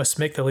 You must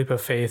make the leap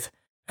of faith,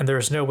 and there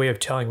is no way of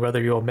telling whether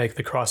you will make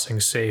the crossing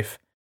safe.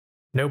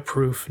 No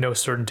proof, no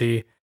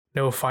certainty,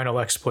 no final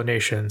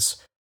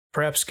explanations.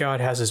 Perhaps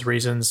God has his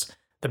reasons,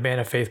 the man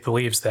of faith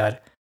believes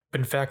that, but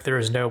in fact there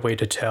is no way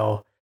to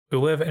tell. We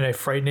live in a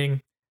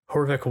frightening,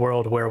 horrific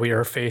world where we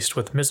are faced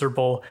with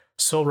miserable,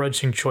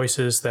 soul-wrenching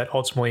choices that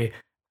ultimately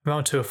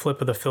amount to a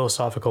flip of the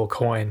philosophical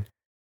coin.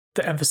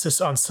 The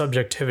emphasis on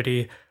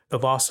subjectivity, the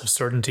loss of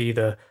certainty,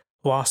 the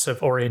loss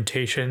of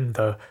orientation,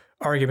 the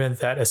argument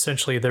that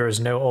essentially there is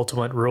no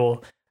ultimate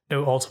rule,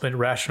 no ultimate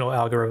rational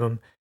algorithm,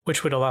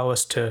 which would allow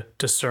us to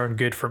discern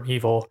good from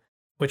evil,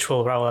 which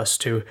will allow us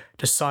to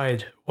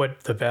decide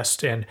what the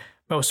best and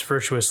most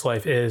virtuous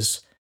life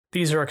is.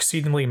 These are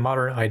exceedingly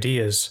modern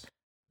ideas.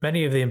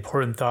 Many of the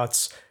important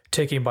thoughts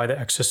taken by the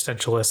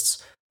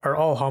existentialists are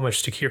all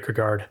homage to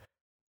Kierkegaard.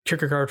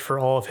 Kierkegaard, for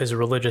all of his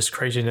religious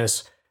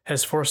craziness,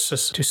 has forced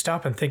us to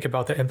stop and think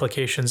about the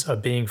implications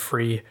of being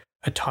free,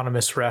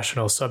 autonomous,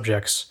 rational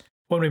subjects.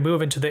 When we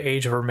move into the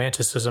age of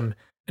Romanticism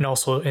and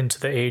also into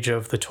the age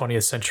of the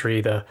 20th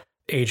century, the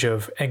age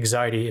of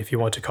anxiety, if you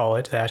want to call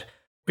it that,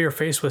 we are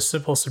faced with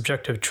simple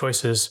subjective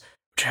choices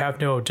which have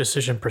no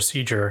decision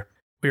procedure.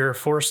 We are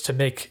forced to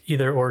make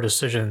either-or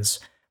decisions,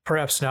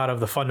 perhaps not of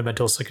the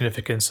fundamental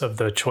significance of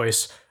the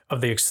choice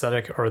of the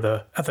aesthetic or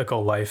the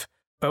ethical life,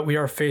 but we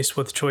are faced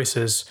with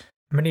choices,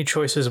 many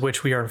choices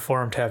which we are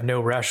informed have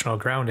no rational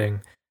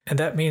grounding, and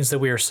that means that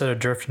we are set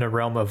adrift in a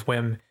realm of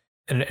whim,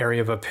 in an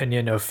area of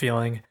opinion, of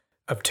feeling,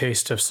 of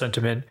taste, of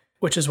sentiment,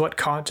 which is what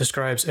Kant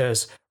describes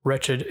as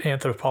wretched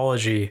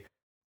anthropology.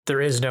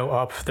 There is no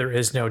up, there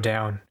is no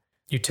down.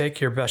 You take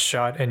your best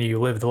shot and you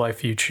live the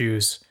life you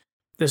choose.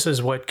 This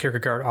is what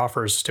Kierkegaard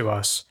offers to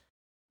us.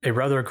 A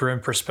rather grim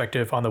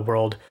perspective on the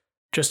world,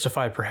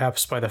 justified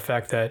perhaps by the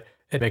fact that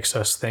it makes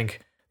us think,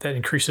 that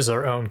increases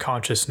our own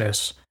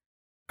consciousness.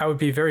 I would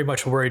be very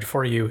much worried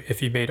for you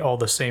if you made all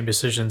the same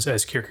decisions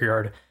as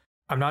Kierkegaard.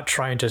 I'm not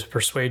trying to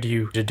persuade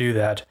you to do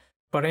that,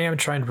 but I am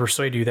trying to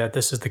persuade you that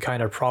this is the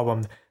kind of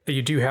problem that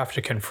you do have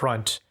to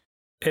confront.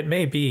 It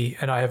may be,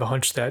 and I have a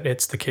hunch that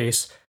it's the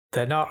case,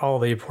 that not all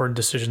the important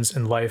decisions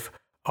in life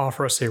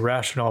offer us a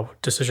rational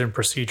decision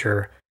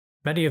procedure.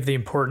 Many of the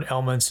important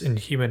elements in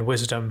human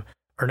wisdom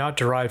are not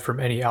derived from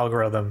any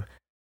algorithm.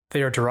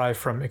 They are derived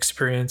from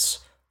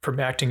experience, from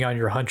acting on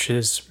your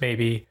hunches,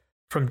 maybe,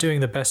 from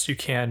doing the best you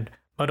can,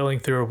 muddling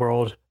through a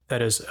world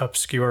that is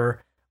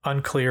obscure,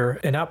 unclear,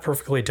 and not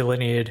perfectly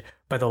delineated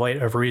by the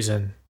light of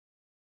reason.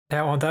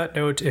 Now, on that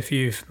note, if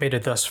you've made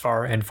it thus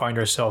far and find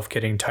yourself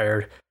getting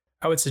tired,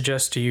 I would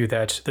suggest to you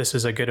that this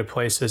is as good a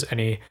place as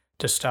any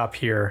to stop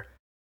here.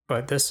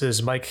 But this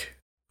is Mike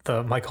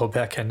the Michael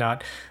Beck and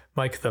not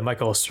Mike the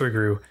Michael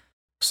Sturgrew.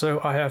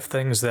 So I have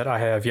things that I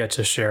have yet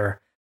to share,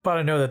 but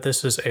I know that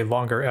this is a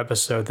longer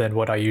episode than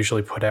what I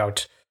usually put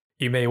out.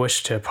 You may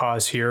wish to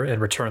pause here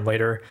and return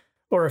later,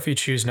 or if you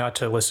choose not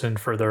to listen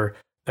further,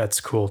 that's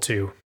cool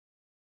too.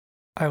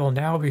 I will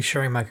now be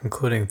sharing my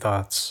concluding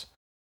thoughts.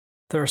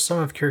 There are some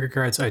of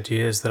Kierkegaard's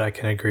ideas that I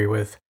can agree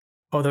with,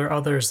 while there are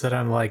others that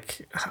I'm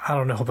like, I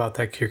don't know about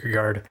that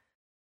Kierkegaard.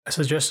 As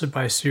suggested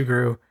by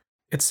Sugru,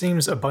 it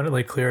seems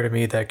abundantly clear to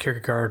me that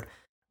Kierkegaard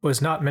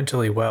was not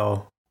mentally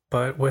well,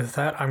 but with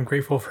that I'm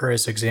grateful for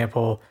his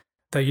example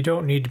that you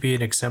don't need to be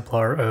an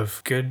exemplar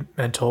of good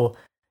mental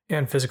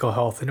and physical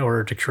health in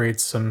order to create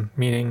some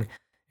meaning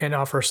and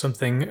offer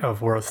something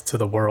of worth to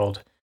the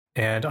world.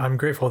 And I'm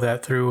grateful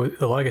that through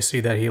the legacy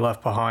that he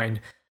left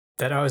behind,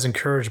 that I was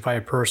encouraged by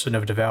a person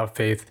of devout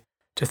faith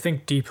to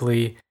think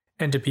deeply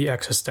and to be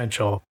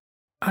existential.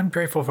 I'm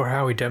grateful for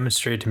how he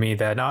demonstrated to me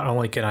that not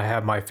only can I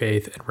have my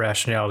faith and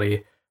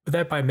rationality, but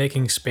that by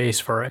making space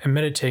for and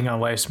meditating on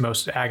life's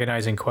most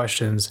agonizing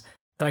questions,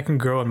 that I can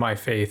grow in my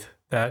faith,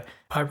 that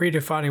by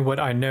redefining what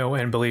I know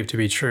and believe to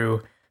be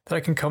true, that I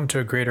can come to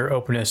a greater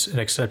openness and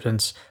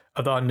acceptance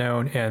of the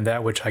unknown and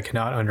that which I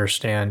cannot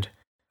understand.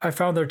 I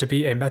found there to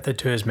be a method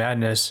to his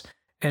madness,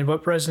 and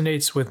what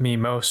resonates with me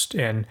most,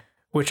 and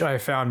which I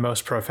have found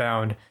most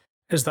profound,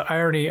 is the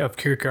irony of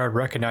Kierkegaard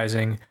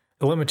recognizing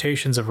the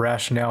limitations of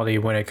rationality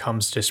when it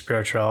comes to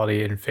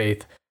spirituality and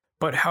faith,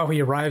 but how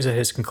he arrives at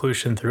his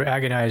conclusion through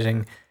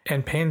agonizing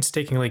and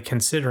painstakingly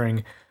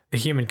considering the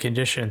human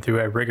condition through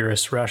a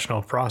rigorous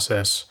rational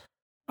process.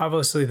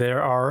 Obviously,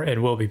 there are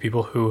and will be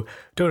people who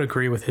don't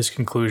agree with his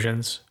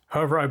conclusions.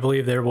 However, I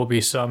believe there will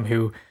be some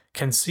who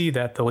can see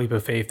that the leap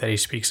of faith that he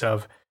speaks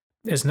of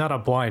is not a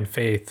blind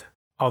faith,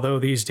 although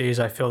these days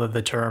I feel that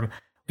the term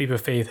leap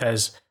of faith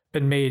has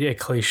been made a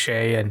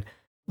cliche and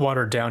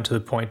watered down to the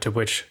point to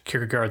which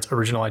Kierkegaard's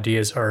original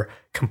ideas are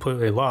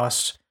completely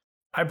lost.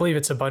 I believe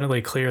it's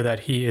abundantly clear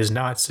that he is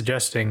not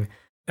suggesting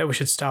that we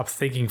should stop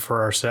thinking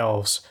for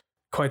ourselves.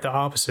 Quite the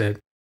opposite.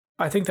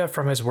 I think that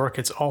from his work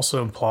it's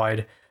also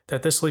implied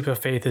that this leap of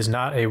faith is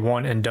not a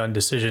one-and-done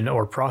decision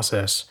or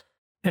process.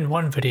 In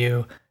one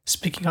video,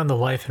 speaking on the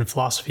life and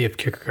philosophy of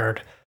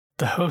Kierkegaard,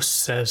 the host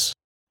says,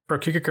 "For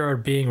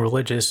Kierkegaard, being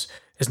religious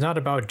is not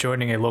about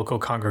joining a local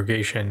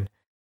congregation.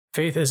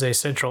 Faith is a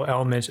central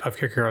element of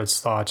Kierkegaard's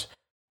thought.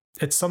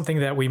 It's something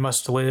that we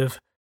must live.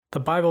 The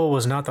Bible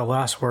was not the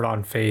last word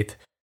on faith.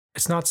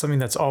 It's not something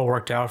that's all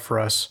worked out for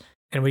us,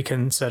 and we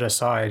can set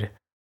aside.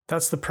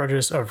 That's the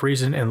prejudice of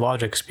reason and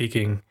logic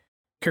speaking.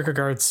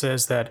 Kierkegaard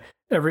says that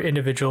every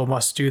individual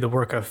must do the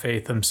work of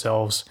faith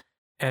themselves,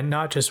 and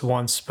not just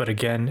once, but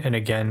again and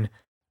again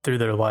through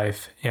their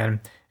life."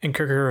 And in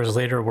Kierkegaard's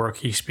later work,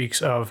 he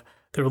speaks of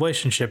the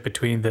relationship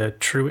between the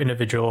true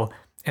individual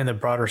and the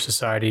broader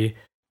society,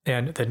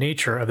 and the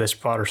nature of this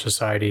broader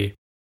society.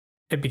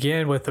 It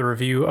began with the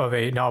review of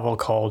a novel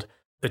called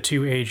The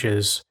Two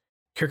Ages.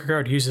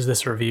 Kierkegaard uses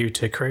this review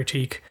to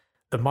critique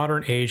the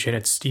modern age and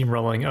its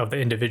steamrolling of the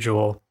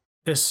individual.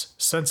 This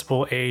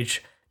sensible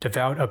age,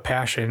 devout of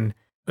passion,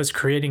 was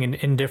creating an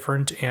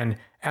indifferent and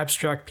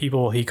abstract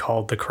people he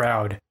called the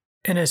crowd.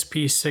 In his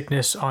piece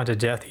Sickness Unto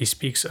Death, he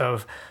speaks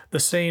of the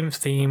same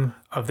theme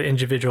of the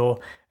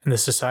individual and the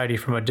society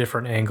from a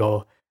different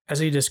angle, as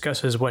he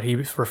discusses what he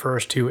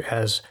refers to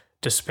as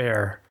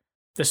despair.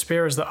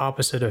 Despair is the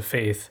opposite of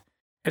faith.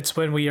 It's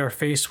when we are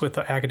faced with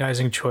the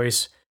agonizing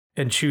choice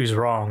and choose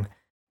wrong.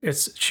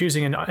 It's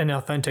choosing an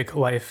inauthentic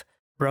life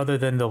rather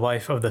than the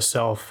life of the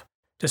self.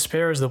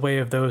 Despair is the way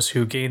of those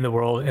who gain the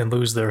world and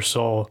lose their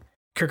soul.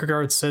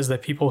 Kierkegaard says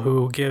that people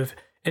who give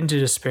into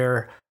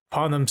despair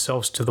pawn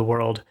themselves to the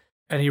world,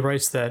 and he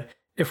writes that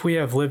if we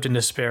have lived in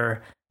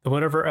despair, then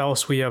whatever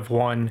else we have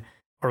won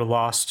or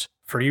lost,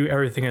 for you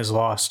everything is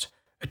lost.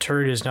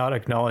 Eternity does not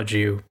acknowledge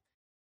you.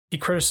 He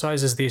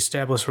criticizes the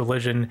established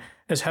religion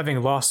as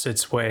having lost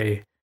its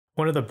way.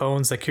 One of the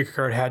bones that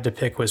Kierkegaard had to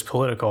pick was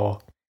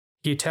political.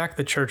 He attacked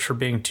the church for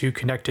being too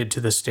connected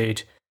to the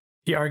state.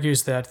 He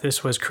argues that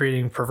this was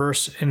creating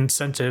perverse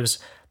incentives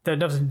that had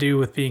nothing to do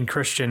with being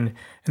Christian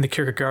in the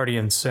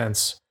Kierkegaardian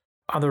sense.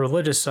 On the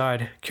religious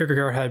side,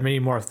 Kierkegaard had many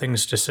more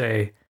things to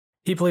say.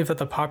 He believed that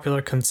the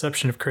popular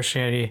conception of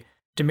Christianity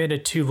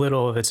demanded too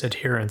little of its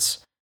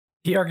adherents.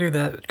 He argued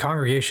that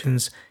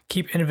congregations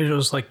keep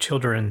individuals like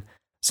children,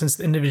 since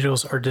the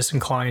individuals are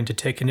disinclined to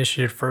take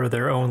initiative for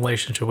their own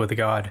relationship with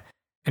God.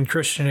 And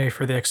Christianity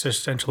for the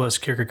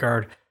existentialist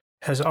Kierkegaard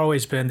has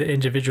always been the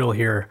individual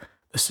here,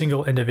 the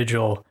single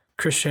individual.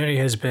 Christianity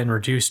has been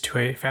reduced to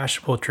a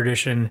fashionable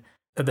tradition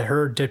that the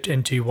herd dipped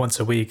into once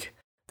a week.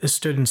 This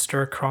stood in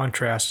stark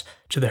contrast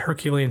to the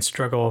Herculean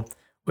struggle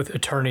with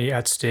eternity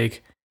at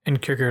stake in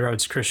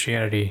Kierkegaard's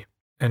Christianity."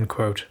 End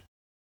quote.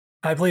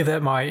 I believe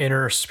that my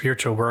inner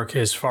spiritual work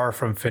is far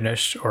from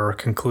finished or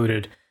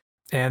concluded,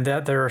 and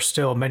that there are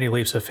still many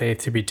leaps of faith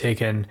to be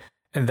taken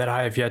and that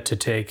I have yet to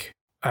take.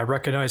 I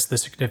recognize the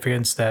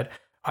significance that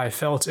I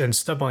felt in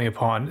stumbling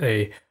upon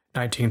a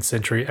 19th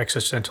century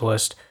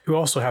existentialist who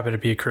also happened to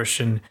be a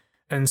Christian,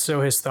 and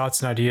so his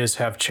thoughts and ideas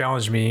have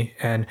challenged me,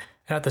 and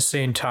at the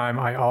same time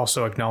I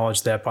also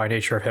acknowledge that by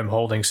nature of him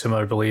holding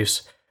similar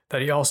beliefs,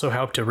 that he also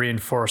helped to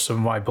reinforce some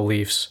of my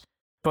beliefs.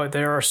 But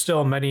there are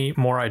still many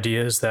more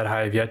ideas that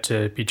I have yet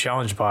to be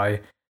challenged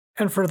by,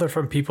 and further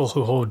from people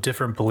who hold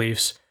different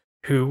beliefs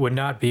who would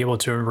not be able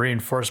to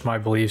reinforce my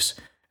beliefs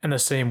in the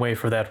same way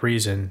for that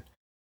reason.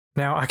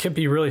 Now, I can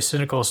be really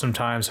cynical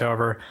sometimes,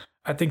 however,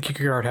 I think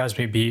Kierkegaard has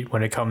me beat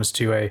when it comes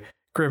to a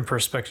grim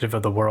perspective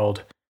of the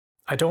world.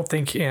 I don't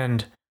think,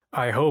 and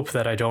I hope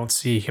that I don't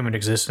see human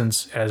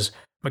existence as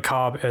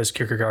macabre as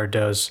Kierkegaard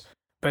does,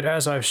 but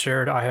as I've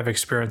shared, I have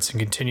experienced and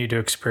continue to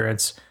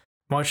experience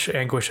much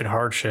anguish and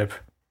hardship.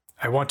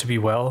 I want to be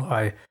well.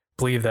 I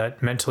believe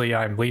that mentally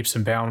I'm leaps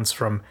and bounds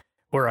from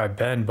where I've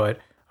been, but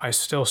I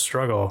still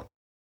struggle.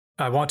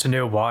 I want to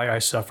know why I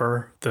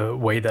suffer the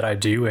way that I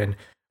do and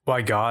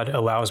why God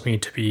allows me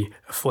to be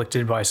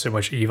afflicted by so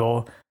much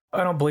evil.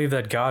 I don't believe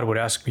that God would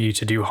ask me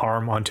to do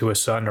harm unto a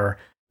son or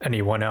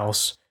anyone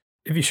else.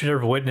 If you should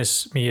ever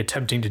witness me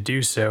attempting to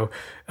do so,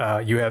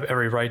 you have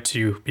every right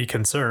to be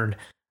concerned.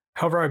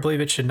 However, I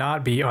believe it should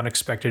not be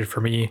unexpected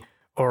for me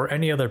or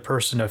any other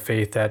person of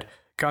faith that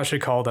God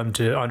should call them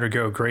to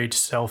undergo great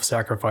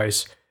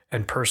self-sacrifice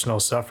and personal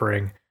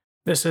suffering.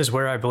 This is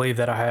where I believe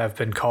that I have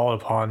been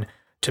called upon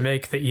to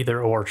make the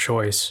either-or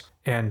choice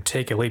and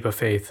take a leap of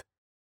faith.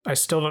 I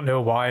still don't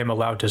know why I'm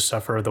allowed to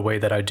suffer the way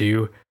that I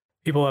do.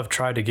 People have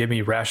tried to give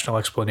me rational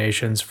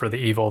explanations for the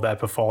evil that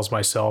befalls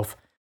myself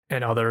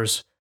and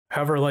others.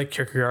 However, like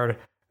Kierkegaard,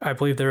 I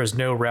believe there is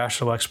no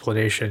rational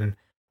explanation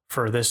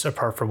for this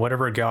apart from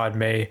whatever God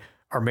may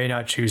or may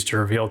not choose to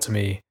reveal to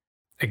me.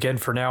 Again,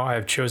 for now, I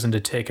have chosen to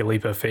take a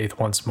leap of faith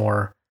once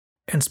more.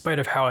 In spite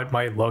of how it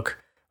might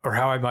look or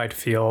how I might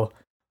feel,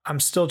 I'm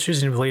still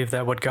choosing to believe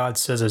that what God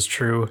says is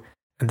true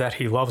and that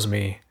He loves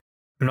me.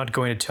 I'm not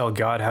going to tell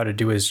God how to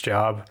do His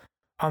job.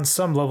 On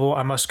some level,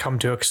 I must come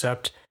to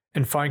accept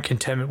and find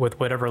contentment with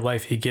whatever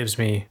life He gives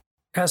me.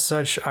 As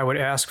such, I would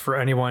ask for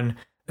anyone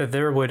that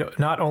there would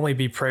not only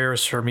be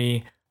prayers for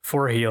me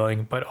for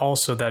healing, but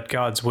also that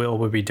God's will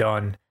would be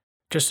done.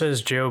 Just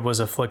as Job was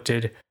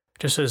afflicted,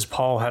 just as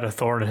Paul had a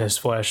thorn in his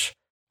flesh,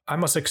 I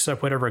must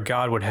accept whatever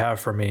God would have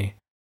for me.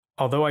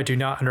 Although I do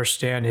not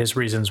understand His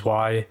reasons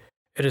why,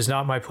 it is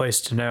not my place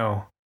to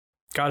know.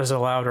 God has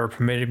allowed or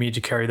permitted me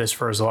to carry this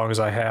for as long as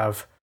I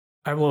have.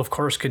 I will of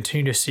course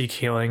continue to seek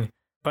healing,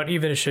 but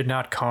even if it should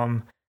not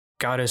come,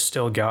 God is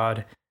still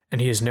God, and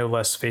He is no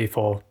less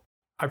faithful.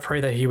 I pray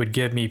that He would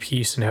give me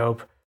peace and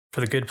hope for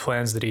the good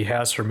plans that He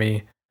has for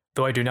me,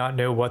 though I do not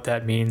know what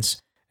that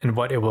means and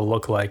what it will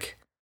look like.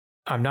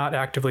 I'm not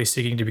actively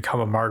seeking to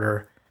become a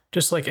martyr.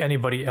 Just like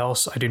anybody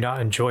else, I do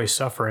not enjoy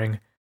suffering,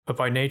 but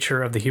by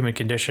nature of the human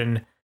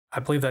condition,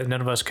 I believe that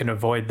none of us can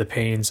avoid the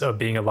pains of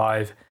being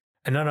alive,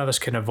 and none of us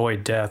can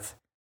avoid death.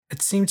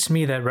 It seems to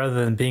me that rather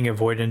than being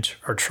avoidant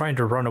or trying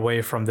to run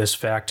away from this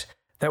fact,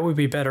 that we'd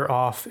be better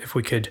off if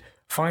we could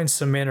find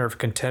some manner of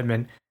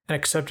contentment and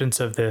acceptance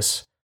of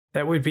this,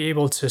 that we'd be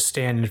able to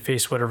stand and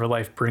face whatever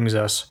life brings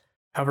us,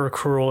 however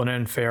cruel and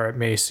unfair it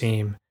may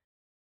seem.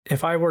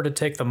 If I were to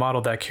take the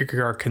model that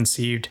Kierkegaard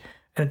conceived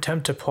and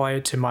attempt to apply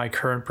it to my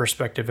current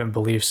perspective and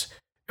beliefs,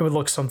 it would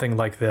look something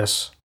like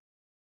this.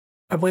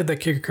 I believe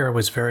that Kierkegaard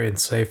was very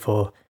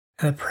insightful,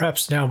 and that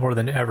perhaps now more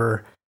than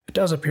ever, it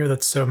does appear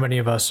that so many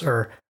of us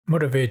are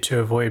motivated to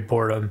avoid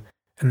boredom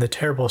and the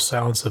terrible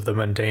silence of the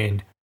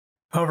mundane.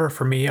 However,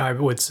 for me, I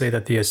would say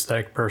that the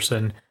aesthetic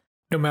person,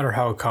 no matter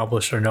how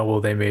accomplished or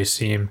noble they may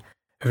seem,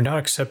 have not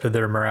accepted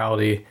their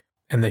morality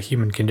and the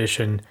human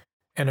condition,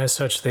 and as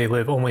such they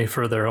live only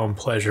for their own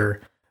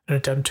pleasure and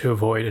attempt to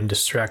avoid and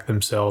distract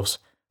themselves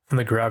from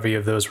the gravity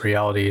of those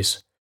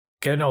realities.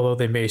 Again, although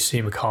they may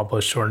seem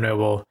accomplished or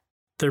noble,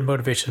 their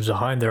motivations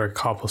behind their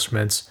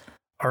accomplishments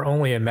are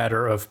only a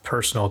matter of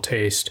personal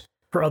taste.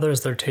 For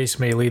others, their taste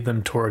may lead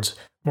them towards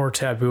more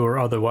taboo or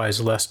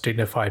otherwise less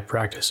dignified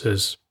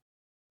practices.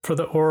 For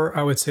the or,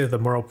 I would say the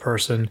moral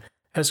person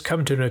has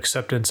come to an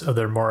acceptance of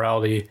their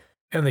morality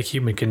and the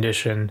human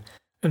condition,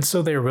 and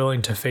so they are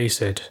willing to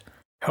face it.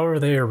 However,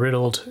 they are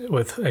riddled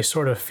with a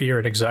sort of fear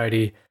and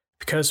anxiety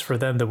because for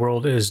them the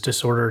world is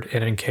disordered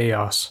and in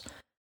chaos.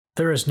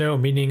 There is no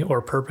meaning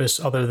or purpose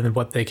other than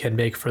what they can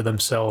make for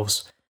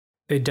themselves.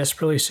 They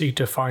desperately seek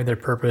to find their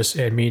purpose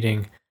and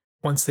meaning.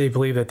 Once they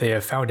believe that they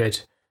have found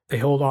it, they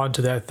hold on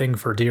to that thing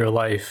for dear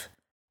life.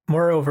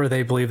 Moreover,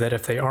 they believe that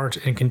if they aren't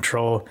in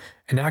control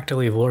and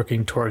actively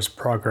working towards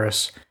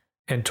progress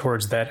and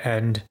towards that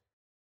end,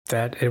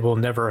 that it will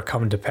never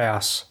come to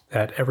pass,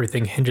 that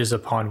everything hinges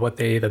upon what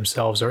they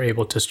themselves are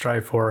able to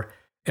strive for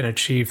and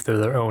achieve through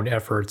their own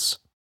efforts.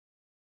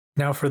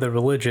 Now for the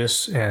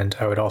religious, and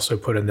I would also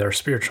put in their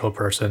spiritual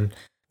person,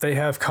 they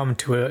have come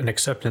to an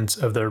acceptance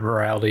of their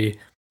morality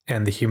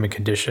and the human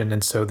condition,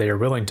 and so they are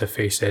willing to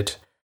face it.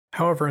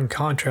 However, in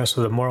contrast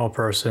with a moral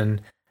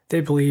person,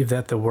 they believe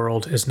that the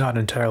world is not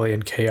entirely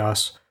in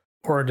chaos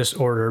or in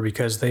disorder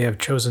because they have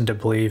chosen to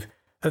believe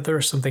that there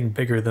is something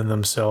bigger than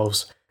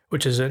themselves,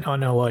 which is an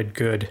unalloyed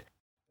good.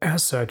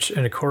 As such,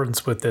 in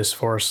accordance with this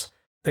force,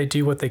 they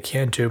do what they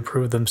can to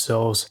improve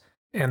themselves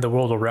and the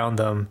world around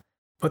them,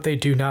 but they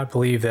do not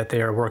believe that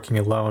they are working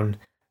alone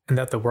and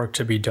that the work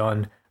to be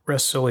done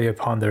rests solely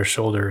upon their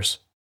shoulders.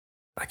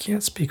 I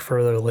can't speak for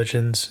other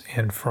religions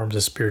and forms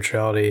of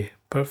spirituality,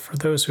 but for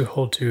those who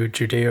hold to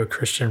Judeo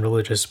Christian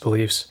religious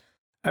beliefs,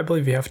 I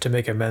believe you have to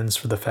make amends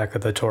for the fact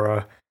that the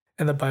Torah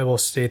and the Bible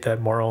state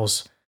that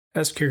morals,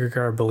 as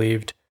Kierkegaard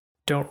believed,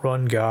 don't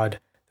run God,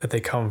 that they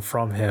come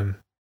from Him.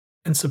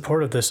 In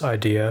support of this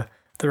idea,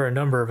 there are a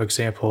number of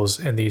examples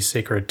in these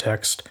sacred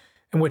texts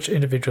in which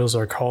individuals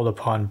are called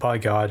upon by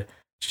God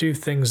to do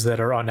things that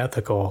are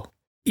unethical.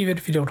 Even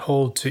if you don't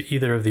hold to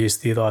either of these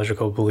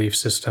theological belief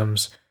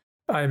systems,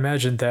 I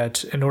imagine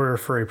that in order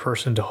for a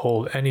person to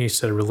hold any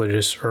set of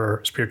religious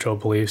or spiritual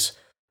beliefs,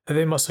 that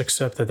they must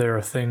accept that there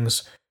are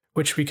things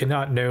which we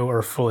cannot know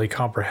or fully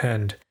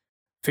comprehend.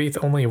 Faith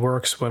only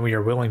works when we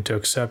are willing to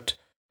accept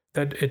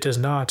that it does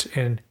not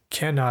and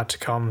cannot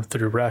come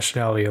through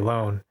rationality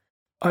alone.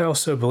 I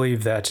also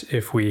believe that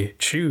if we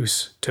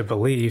choose to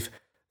believe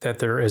that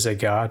there is a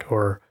God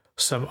or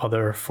some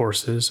other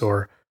forces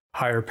or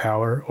higher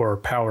power or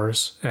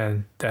powers,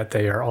 and that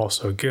they are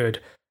also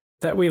good,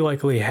 that we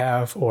likely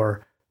have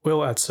or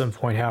will at some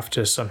point have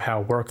to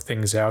somehow work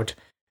things out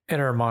in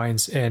our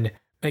minds and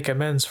make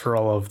amends for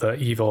all of the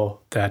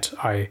evil that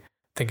I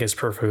think is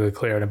perfectly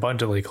clear and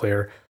abundantly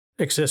clear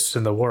exists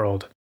in the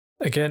world.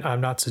 Again,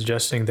 I'm not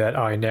suggesting that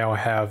I now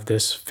have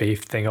this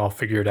faith thing all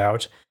figured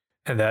out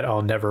and that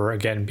I'll never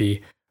again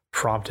be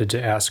prompted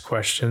to ask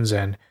questions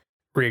and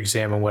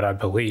re-examine what I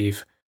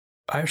believe.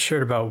 I've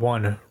shared about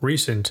one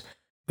recent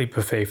leap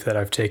of faith that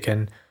I've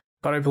taken,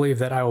 but I believe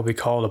that I will be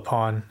called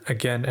upon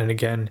again and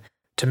again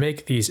to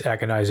make these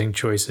agonizing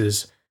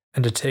choices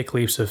and to take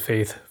leaps of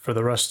faith for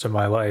the rest of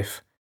my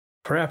life.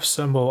 Perhaps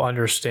some will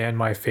understand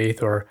my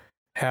faith or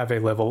have a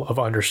level of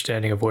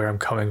understanding of where I'm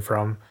coming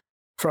from.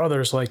 For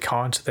others, like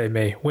Kant, they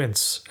may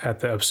wince at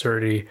the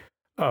absurdity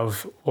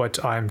of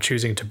what I'm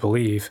choosing to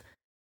believe,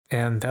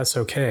 and that's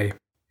okay.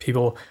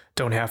 People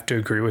don't have to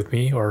agree with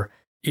me or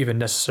even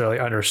necessarily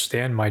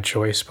understand my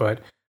choice,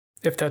 but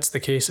if that's the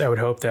case, I would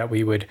hope that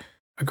we would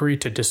agree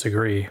to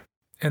disagree.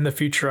 In the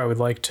future, I would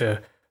like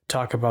to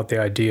talk about the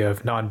idea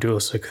of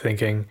non-dualistic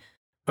thinking,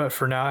 but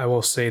for now I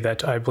will say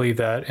that I believe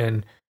that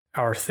in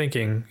our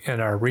thinking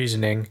and our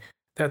reasoning,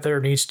 that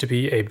there needs to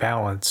be a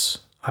balance.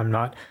 I'm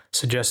not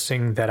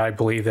suggesting that I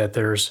believe that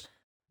there's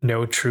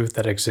no truth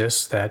that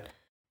exists that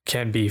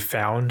can be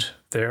found.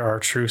 There are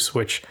truths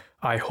which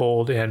I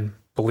hold and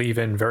believe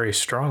in very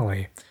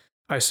strongly.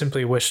 I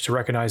simply wish to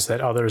recognize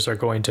that others are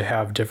going to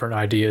have different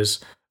ideas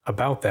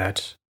about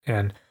that,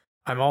 and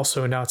I'm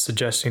also not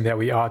suggesting that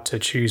we ought to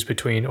choose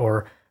between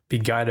or be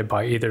guided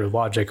by either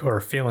logic or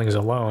feelings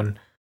alone.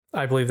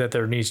 I believe that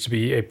there needs to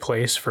be a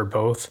place for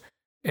both,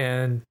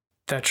 and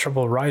that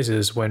trouble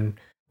rises when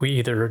we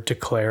either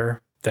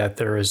declare that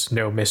there is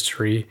no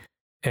mystery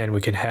and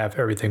we can have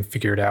everything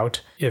figured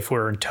out if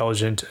we're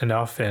intelligent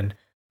enough and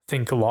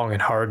think long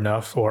and hard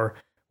enough, or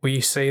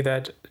we say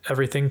that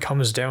everything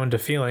comes down to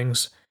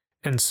feelings,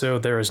 and so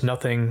there is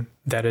nothing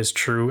that is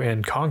true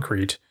and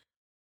concrete.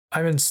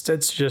 I'm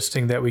instead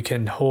suggesting that we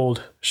can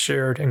hold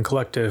shared and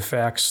collective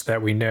facts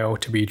that we know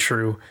to be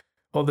true,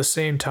 while at the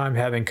same time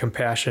having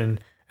compassion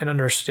and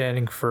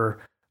understanding for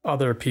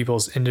other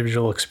people's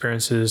individual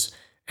experiences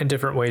and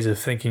different ways of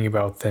thinking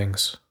about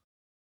things.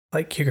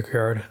 Like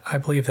Kierkegaard, I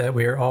believe that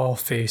we are all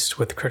faced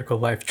with critical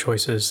life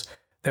choices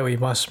that we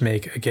must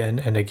make again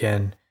and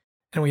again,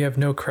 and we have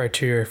no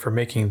criteria for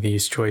making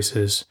these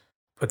choices,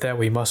 but that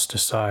we must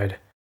decide.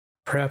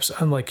 Perhaps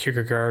unlike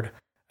Kierkegaard,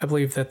 I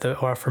believe that the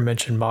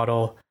aforementioned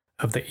model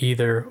of the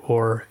either,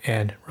 or,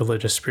 and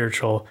religious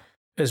spiritual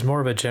is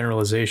more of a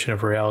generalization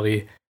of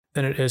reality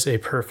than it is a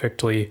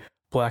perfectly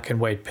black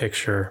and white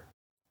picture.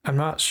 I'm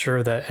not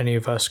sure that any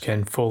of us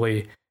can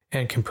fully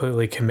and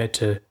completely commit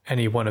to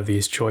any one of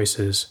these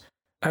choices.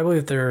 I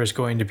believe there is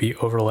going to be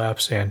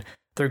overlaps and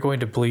they're going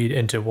to bleed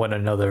into one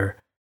another.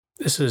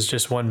 This is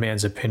just one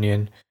man's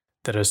opinion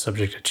that is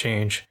subject to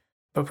change,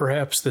 but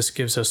perhaps this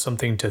gives us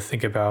something to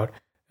think about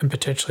and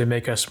potentially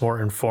make us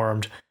more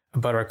informed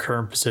about our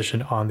current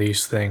position on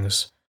these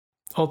things.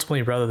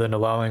 Ultimately, rather than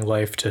allowing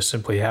life to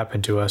simply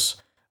happen to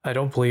us, I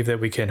don't believe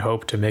that we can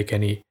hope to make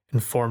any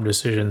informed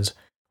decisions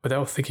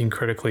without thinking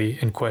critically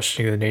and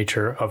questioning the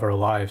nature of our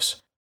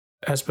lives.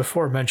 As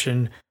before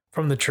mentioned,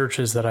 from the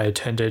churches that I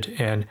attended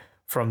and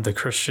from the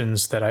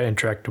Christians that I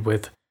interacted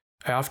with,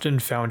 I often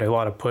found a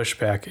lot of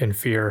pushback and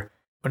fear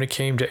when it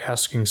came to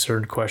asking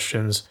certain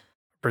questions,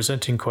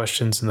 presenting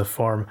questions in the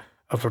form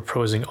of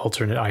proposing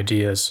alternate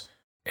ideas.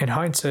 In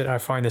hindsight, I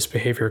find this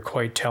behavior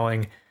quite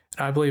telling,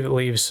 and I believe it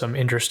leaves some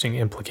interesting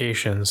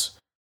implications.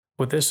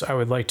 With this, I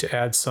would like to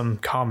add some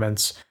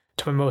comments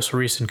to my most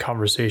recent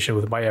conversation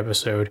with my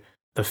episode,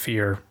 The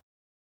Fear.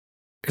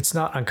 It's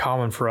not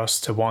uncommon for us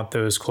to want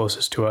those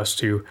closest to us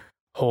to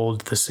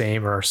hold the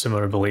same or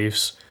similar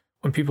beliefs.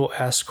 When people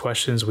ask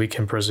questions, we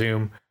can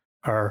presume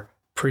or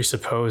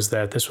presuppose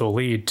that this will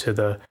lead to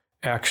the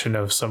action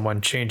of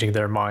someone changing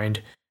their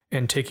mind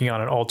and taking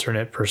on an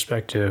alternate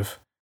perspective.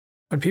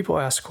 When people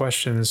ask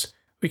questions,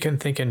 we can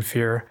think in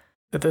fear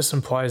that this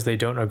implies they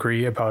don't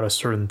agree about a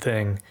certain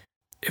thing.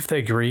 If they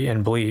agree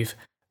and believe,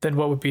 then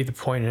what would be the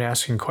point in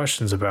asking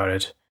questions about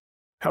it?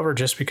 However,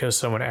 just because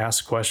someone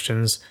asks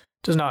questions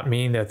does not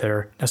mean that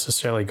they're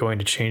necessarily going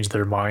to change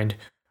their mind,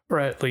 or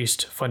at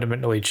least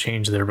fundamentally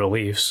change their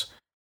beliefs.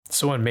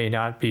 Someone may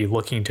not be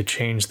looking to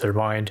change their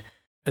mind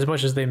as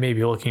much as they may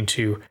be looking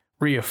to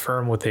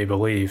reaffirm what they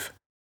believe.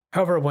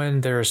 However,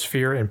 when there's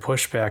fear and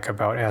pushback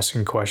about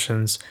asking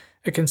questions,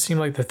 it can seem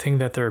like the thing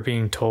that they're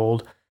being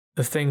told,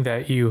 the thing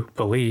that you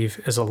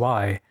believe, is a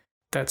lie,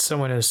 that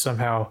someone is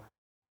somehow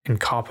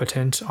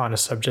incompetent on a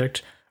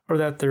subject, or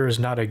that there is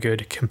not a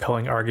good,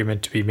 compelling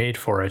argument to be made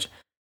for it.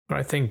 When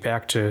I think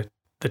back to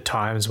the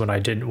times when I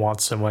didn't want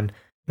someone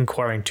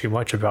inquiring too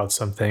much about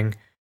something,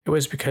 it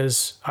was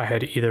because I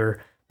had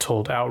either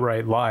told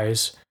outright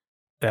lies,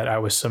 that I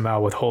was somehow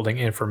withholding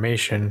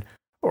information,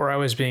 or I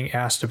was being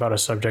asked about a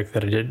subject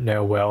that I didn't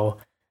know well,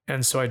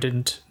 and so I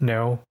didn't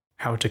know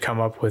how to come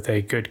up with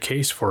a good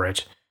case for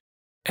it.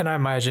 And I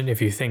imagine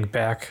if you think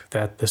back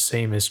that the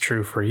same is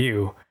true for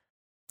you.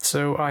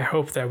 So I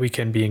hope that we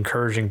can be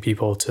encouraging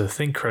people to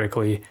think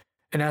critically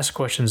and ask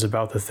questions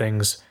about the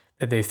things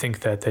that they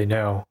think that they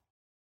know.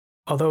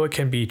 Although it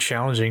can be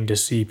challenging to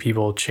see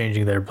people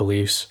changing their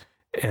beliefs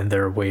and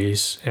their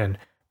ways and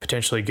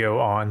potentially go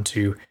on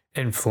to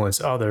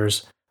influence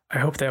others, I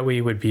hope that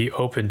we would be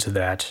open to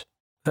that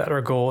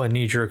our goal and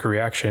knee-jerk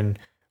reaction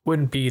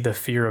wouldn't be the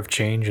fear of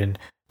change and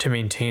to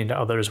maintain that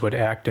others would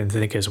act and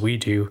think as we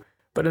do,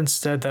 but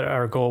instead that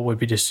our goal would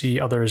be to see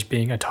others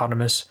being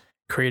autonomous,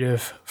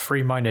 creative,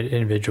 free-minded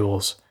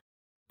individuals.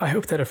 I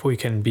hope that if we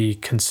can be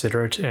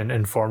considerate and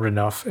informed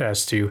enough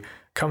as to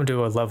come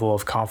to a level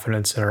of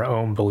confidence in our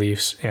own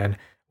beliefs and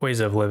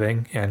ways of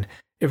living, and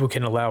if we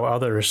can allow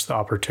others the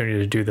opportunity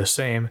to do the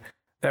same,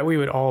 that we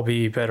would all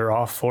be better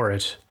off for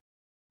it.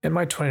 In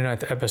my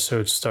 29th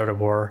episode, Start a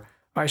War,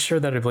 I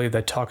shared that I believe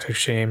that toxic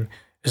shame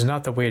is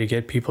not the way to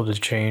get people to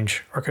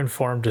change or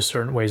conform to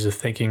certain ways of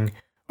thinking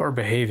or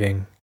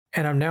behaving.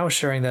 And I'm now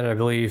sharing that I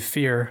believe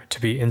fear to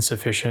be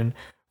insufficient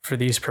for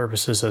these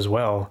purposes as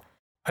well.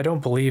 I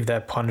don't believe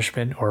that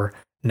punishment or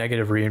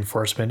negative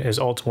reinforcement is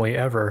ultimately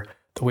ever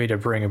the way to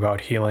bring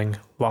about healing,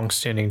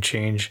 long-standing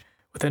change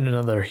within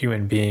another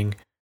human being,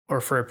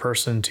 or for a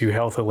person to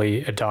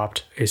healthily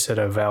adopt a set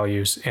of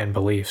values and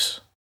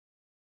beliefs.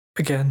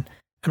 Again,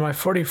 in my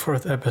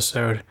 44th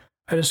episode,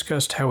 I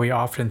discussed how we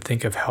often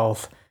think of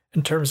health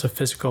in terms of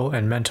physical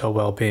and mental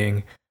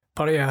well-being,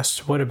 but I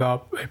asked, what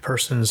about a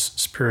person's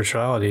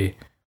spirituality?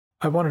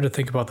 I wanted to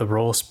think about the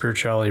role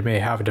spirituality may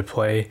have to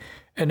play,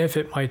 and if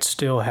it might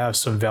still have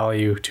some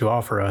value to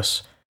offer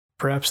us.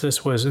 Perhaps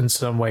this was in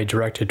some way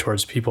directed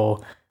towards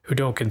people who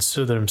don't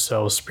consider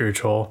themselves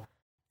spiritual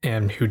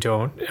and who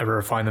don't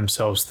ever find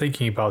themselves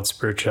thinking about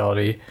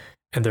spirituality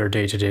in their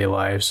day-to-day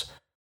lives.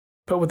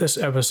 But with this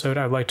episode,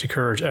 I'd like to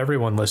encourage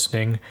everyone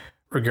listening,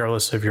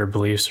 regardless of your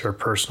beliefs or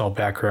personal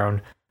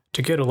background,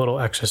 to get a little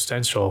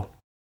existential.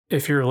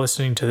 If you're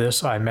listening to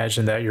this, I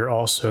imagine that you're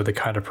also the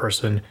kind of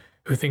person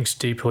who thinks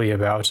deeply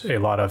about a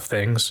lot of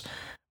things,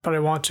 but I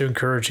want to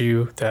encourage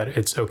you that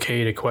it's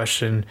okay to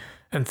question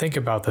and think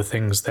about the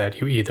things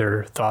that you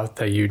either thought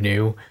that you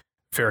knew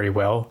very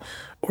well,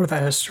 or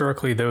that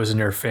historically those in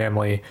your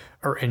family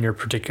or in your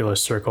particular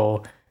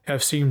circle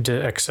have seemed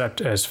to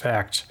accept as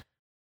fact.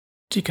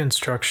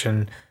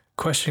 Deconstruction,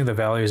 questioning the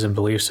values and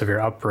beliefs of your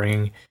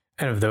upbringing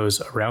and of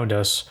those around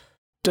us,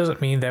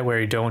 doesn't mean that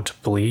we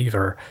don't believe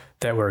or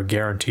that we're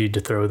guaranteed to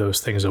throw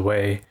those things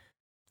away.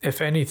 If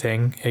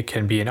anything, it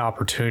can be an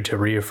opportunity to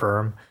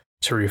reaffirm,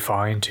 to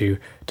refine, to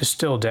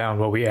distill down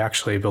what we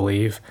actually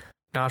believe,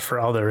 not for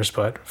others,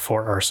 but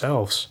for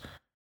ourselves.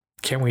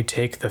 Can we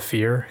take the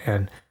fear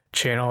and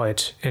channel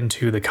it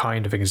into the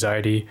kind of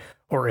anxiety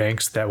or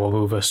angst that will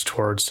move us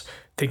towards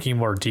thinking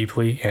more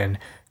deeply and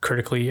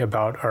critically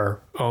about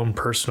our own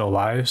personal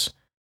lives?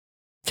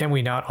 Can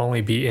we not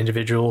only be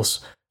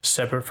individuals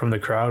separate from the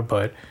crowd,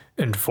 but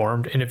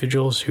informed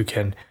individuals who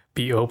can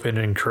be open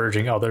and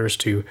encouraging others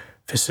to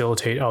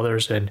facilitate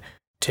others and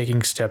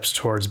taking steps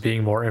towards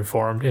being more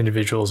informed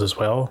individuals as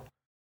well?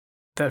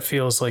 That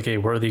feels like a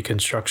worthy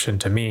construction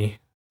to me.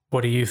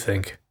 What do you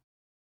think?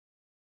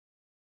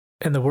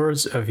 In the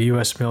words of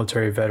U.S.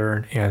 military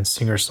veteran and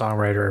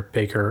singer-songwriter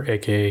Baker,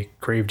 aka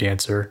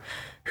Gravedancer,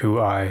 who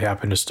I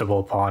happen to stumble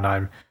upon,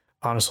 I'm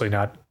honestly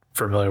not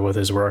familiar with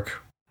his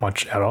work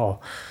much at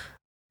all.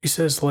 He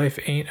says life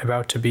ain't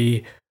about to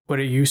be what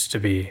it used to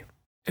be.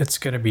 It's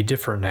going to be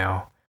different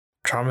now.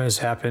 Trauma has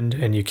happened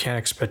and you can't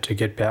expect to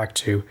get back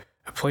to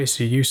a place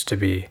you used to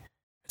be.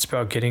 It's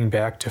about getting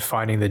back to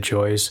finding the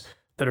joys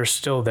that are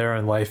still there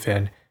in life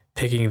and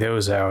picking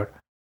those out.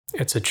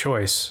 It's a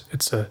choice.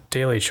 It's a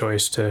daily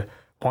choice to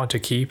want to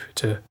keep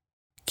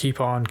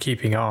on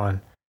keeping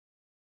on.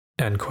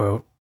 End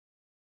quote.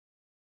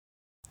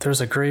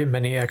 There's a great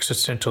many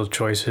existential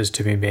choices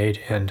to be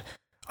made, and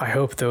I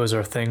hope those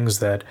are things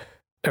that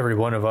every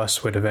one of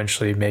us would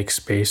eventually make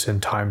space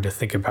and time to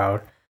think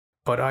about.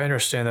 But I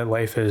understand that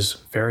life is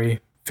very,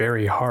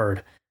 very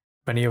hard.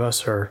 Many of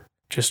us are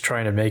just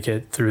trying to make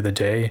it through the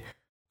day,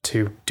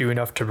 to do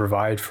enough to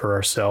provide for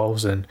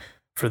ourselves and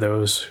for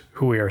those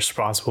who we are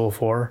responsible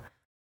for.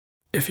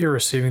 If you're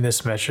receiving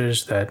this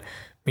message that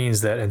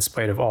means that in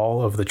spite of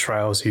all of the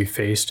trials you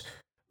faced,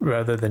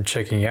 rather than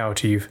checking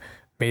out, you've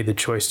made the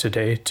choice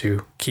today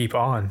to keep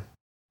on.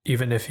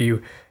 Even if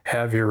you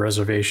have your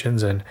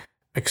reservations and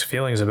mixed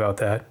feelings about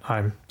that,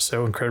 I'm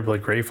so incredibly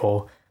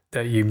grateful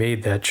that you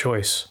made that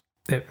choice.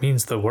 It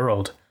means the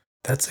world.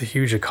 That's a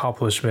huge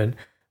accomplishment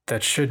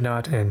that should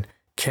not and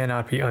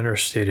cannot be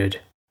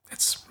understated.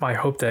 It's my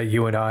hope that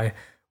you and I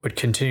would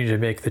continue to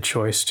make the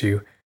choice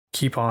to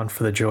keep on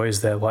for the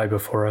joys that lie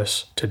before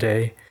us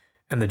today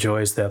and the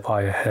joys that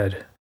lie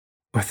ahead.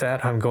 With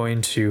that, I'm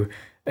going to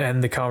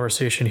end the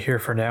conversation here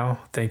for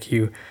now. Thank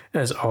you,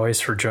 as always,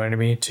 for joining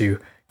me to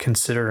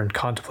consider and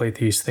contemplate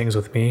these things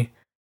with me.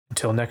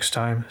 Until next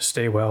time,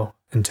 stay well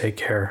and take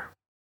care.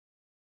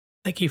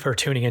 Thank you for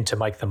tuning in to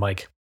Mike the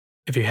Mic.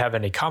 If you have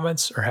any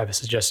comments or have a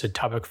suggested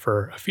topic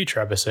for a future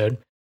episode,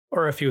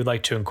 or if you would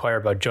like to inquire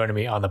about joining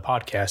me on the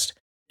podcast,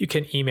 you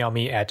can email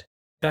me at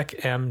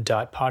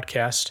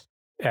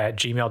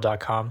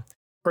beckm.podcast@gmail.com,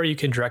 or you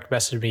can direct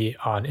message me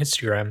on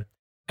Instagram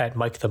at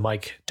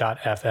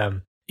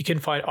mikethemic.fm. You can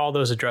find all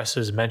those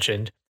addresses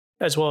mentioned,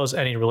 as well as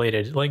any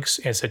related links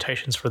and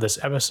citations for this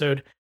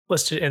episode,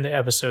 listed in the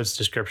episode's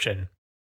description.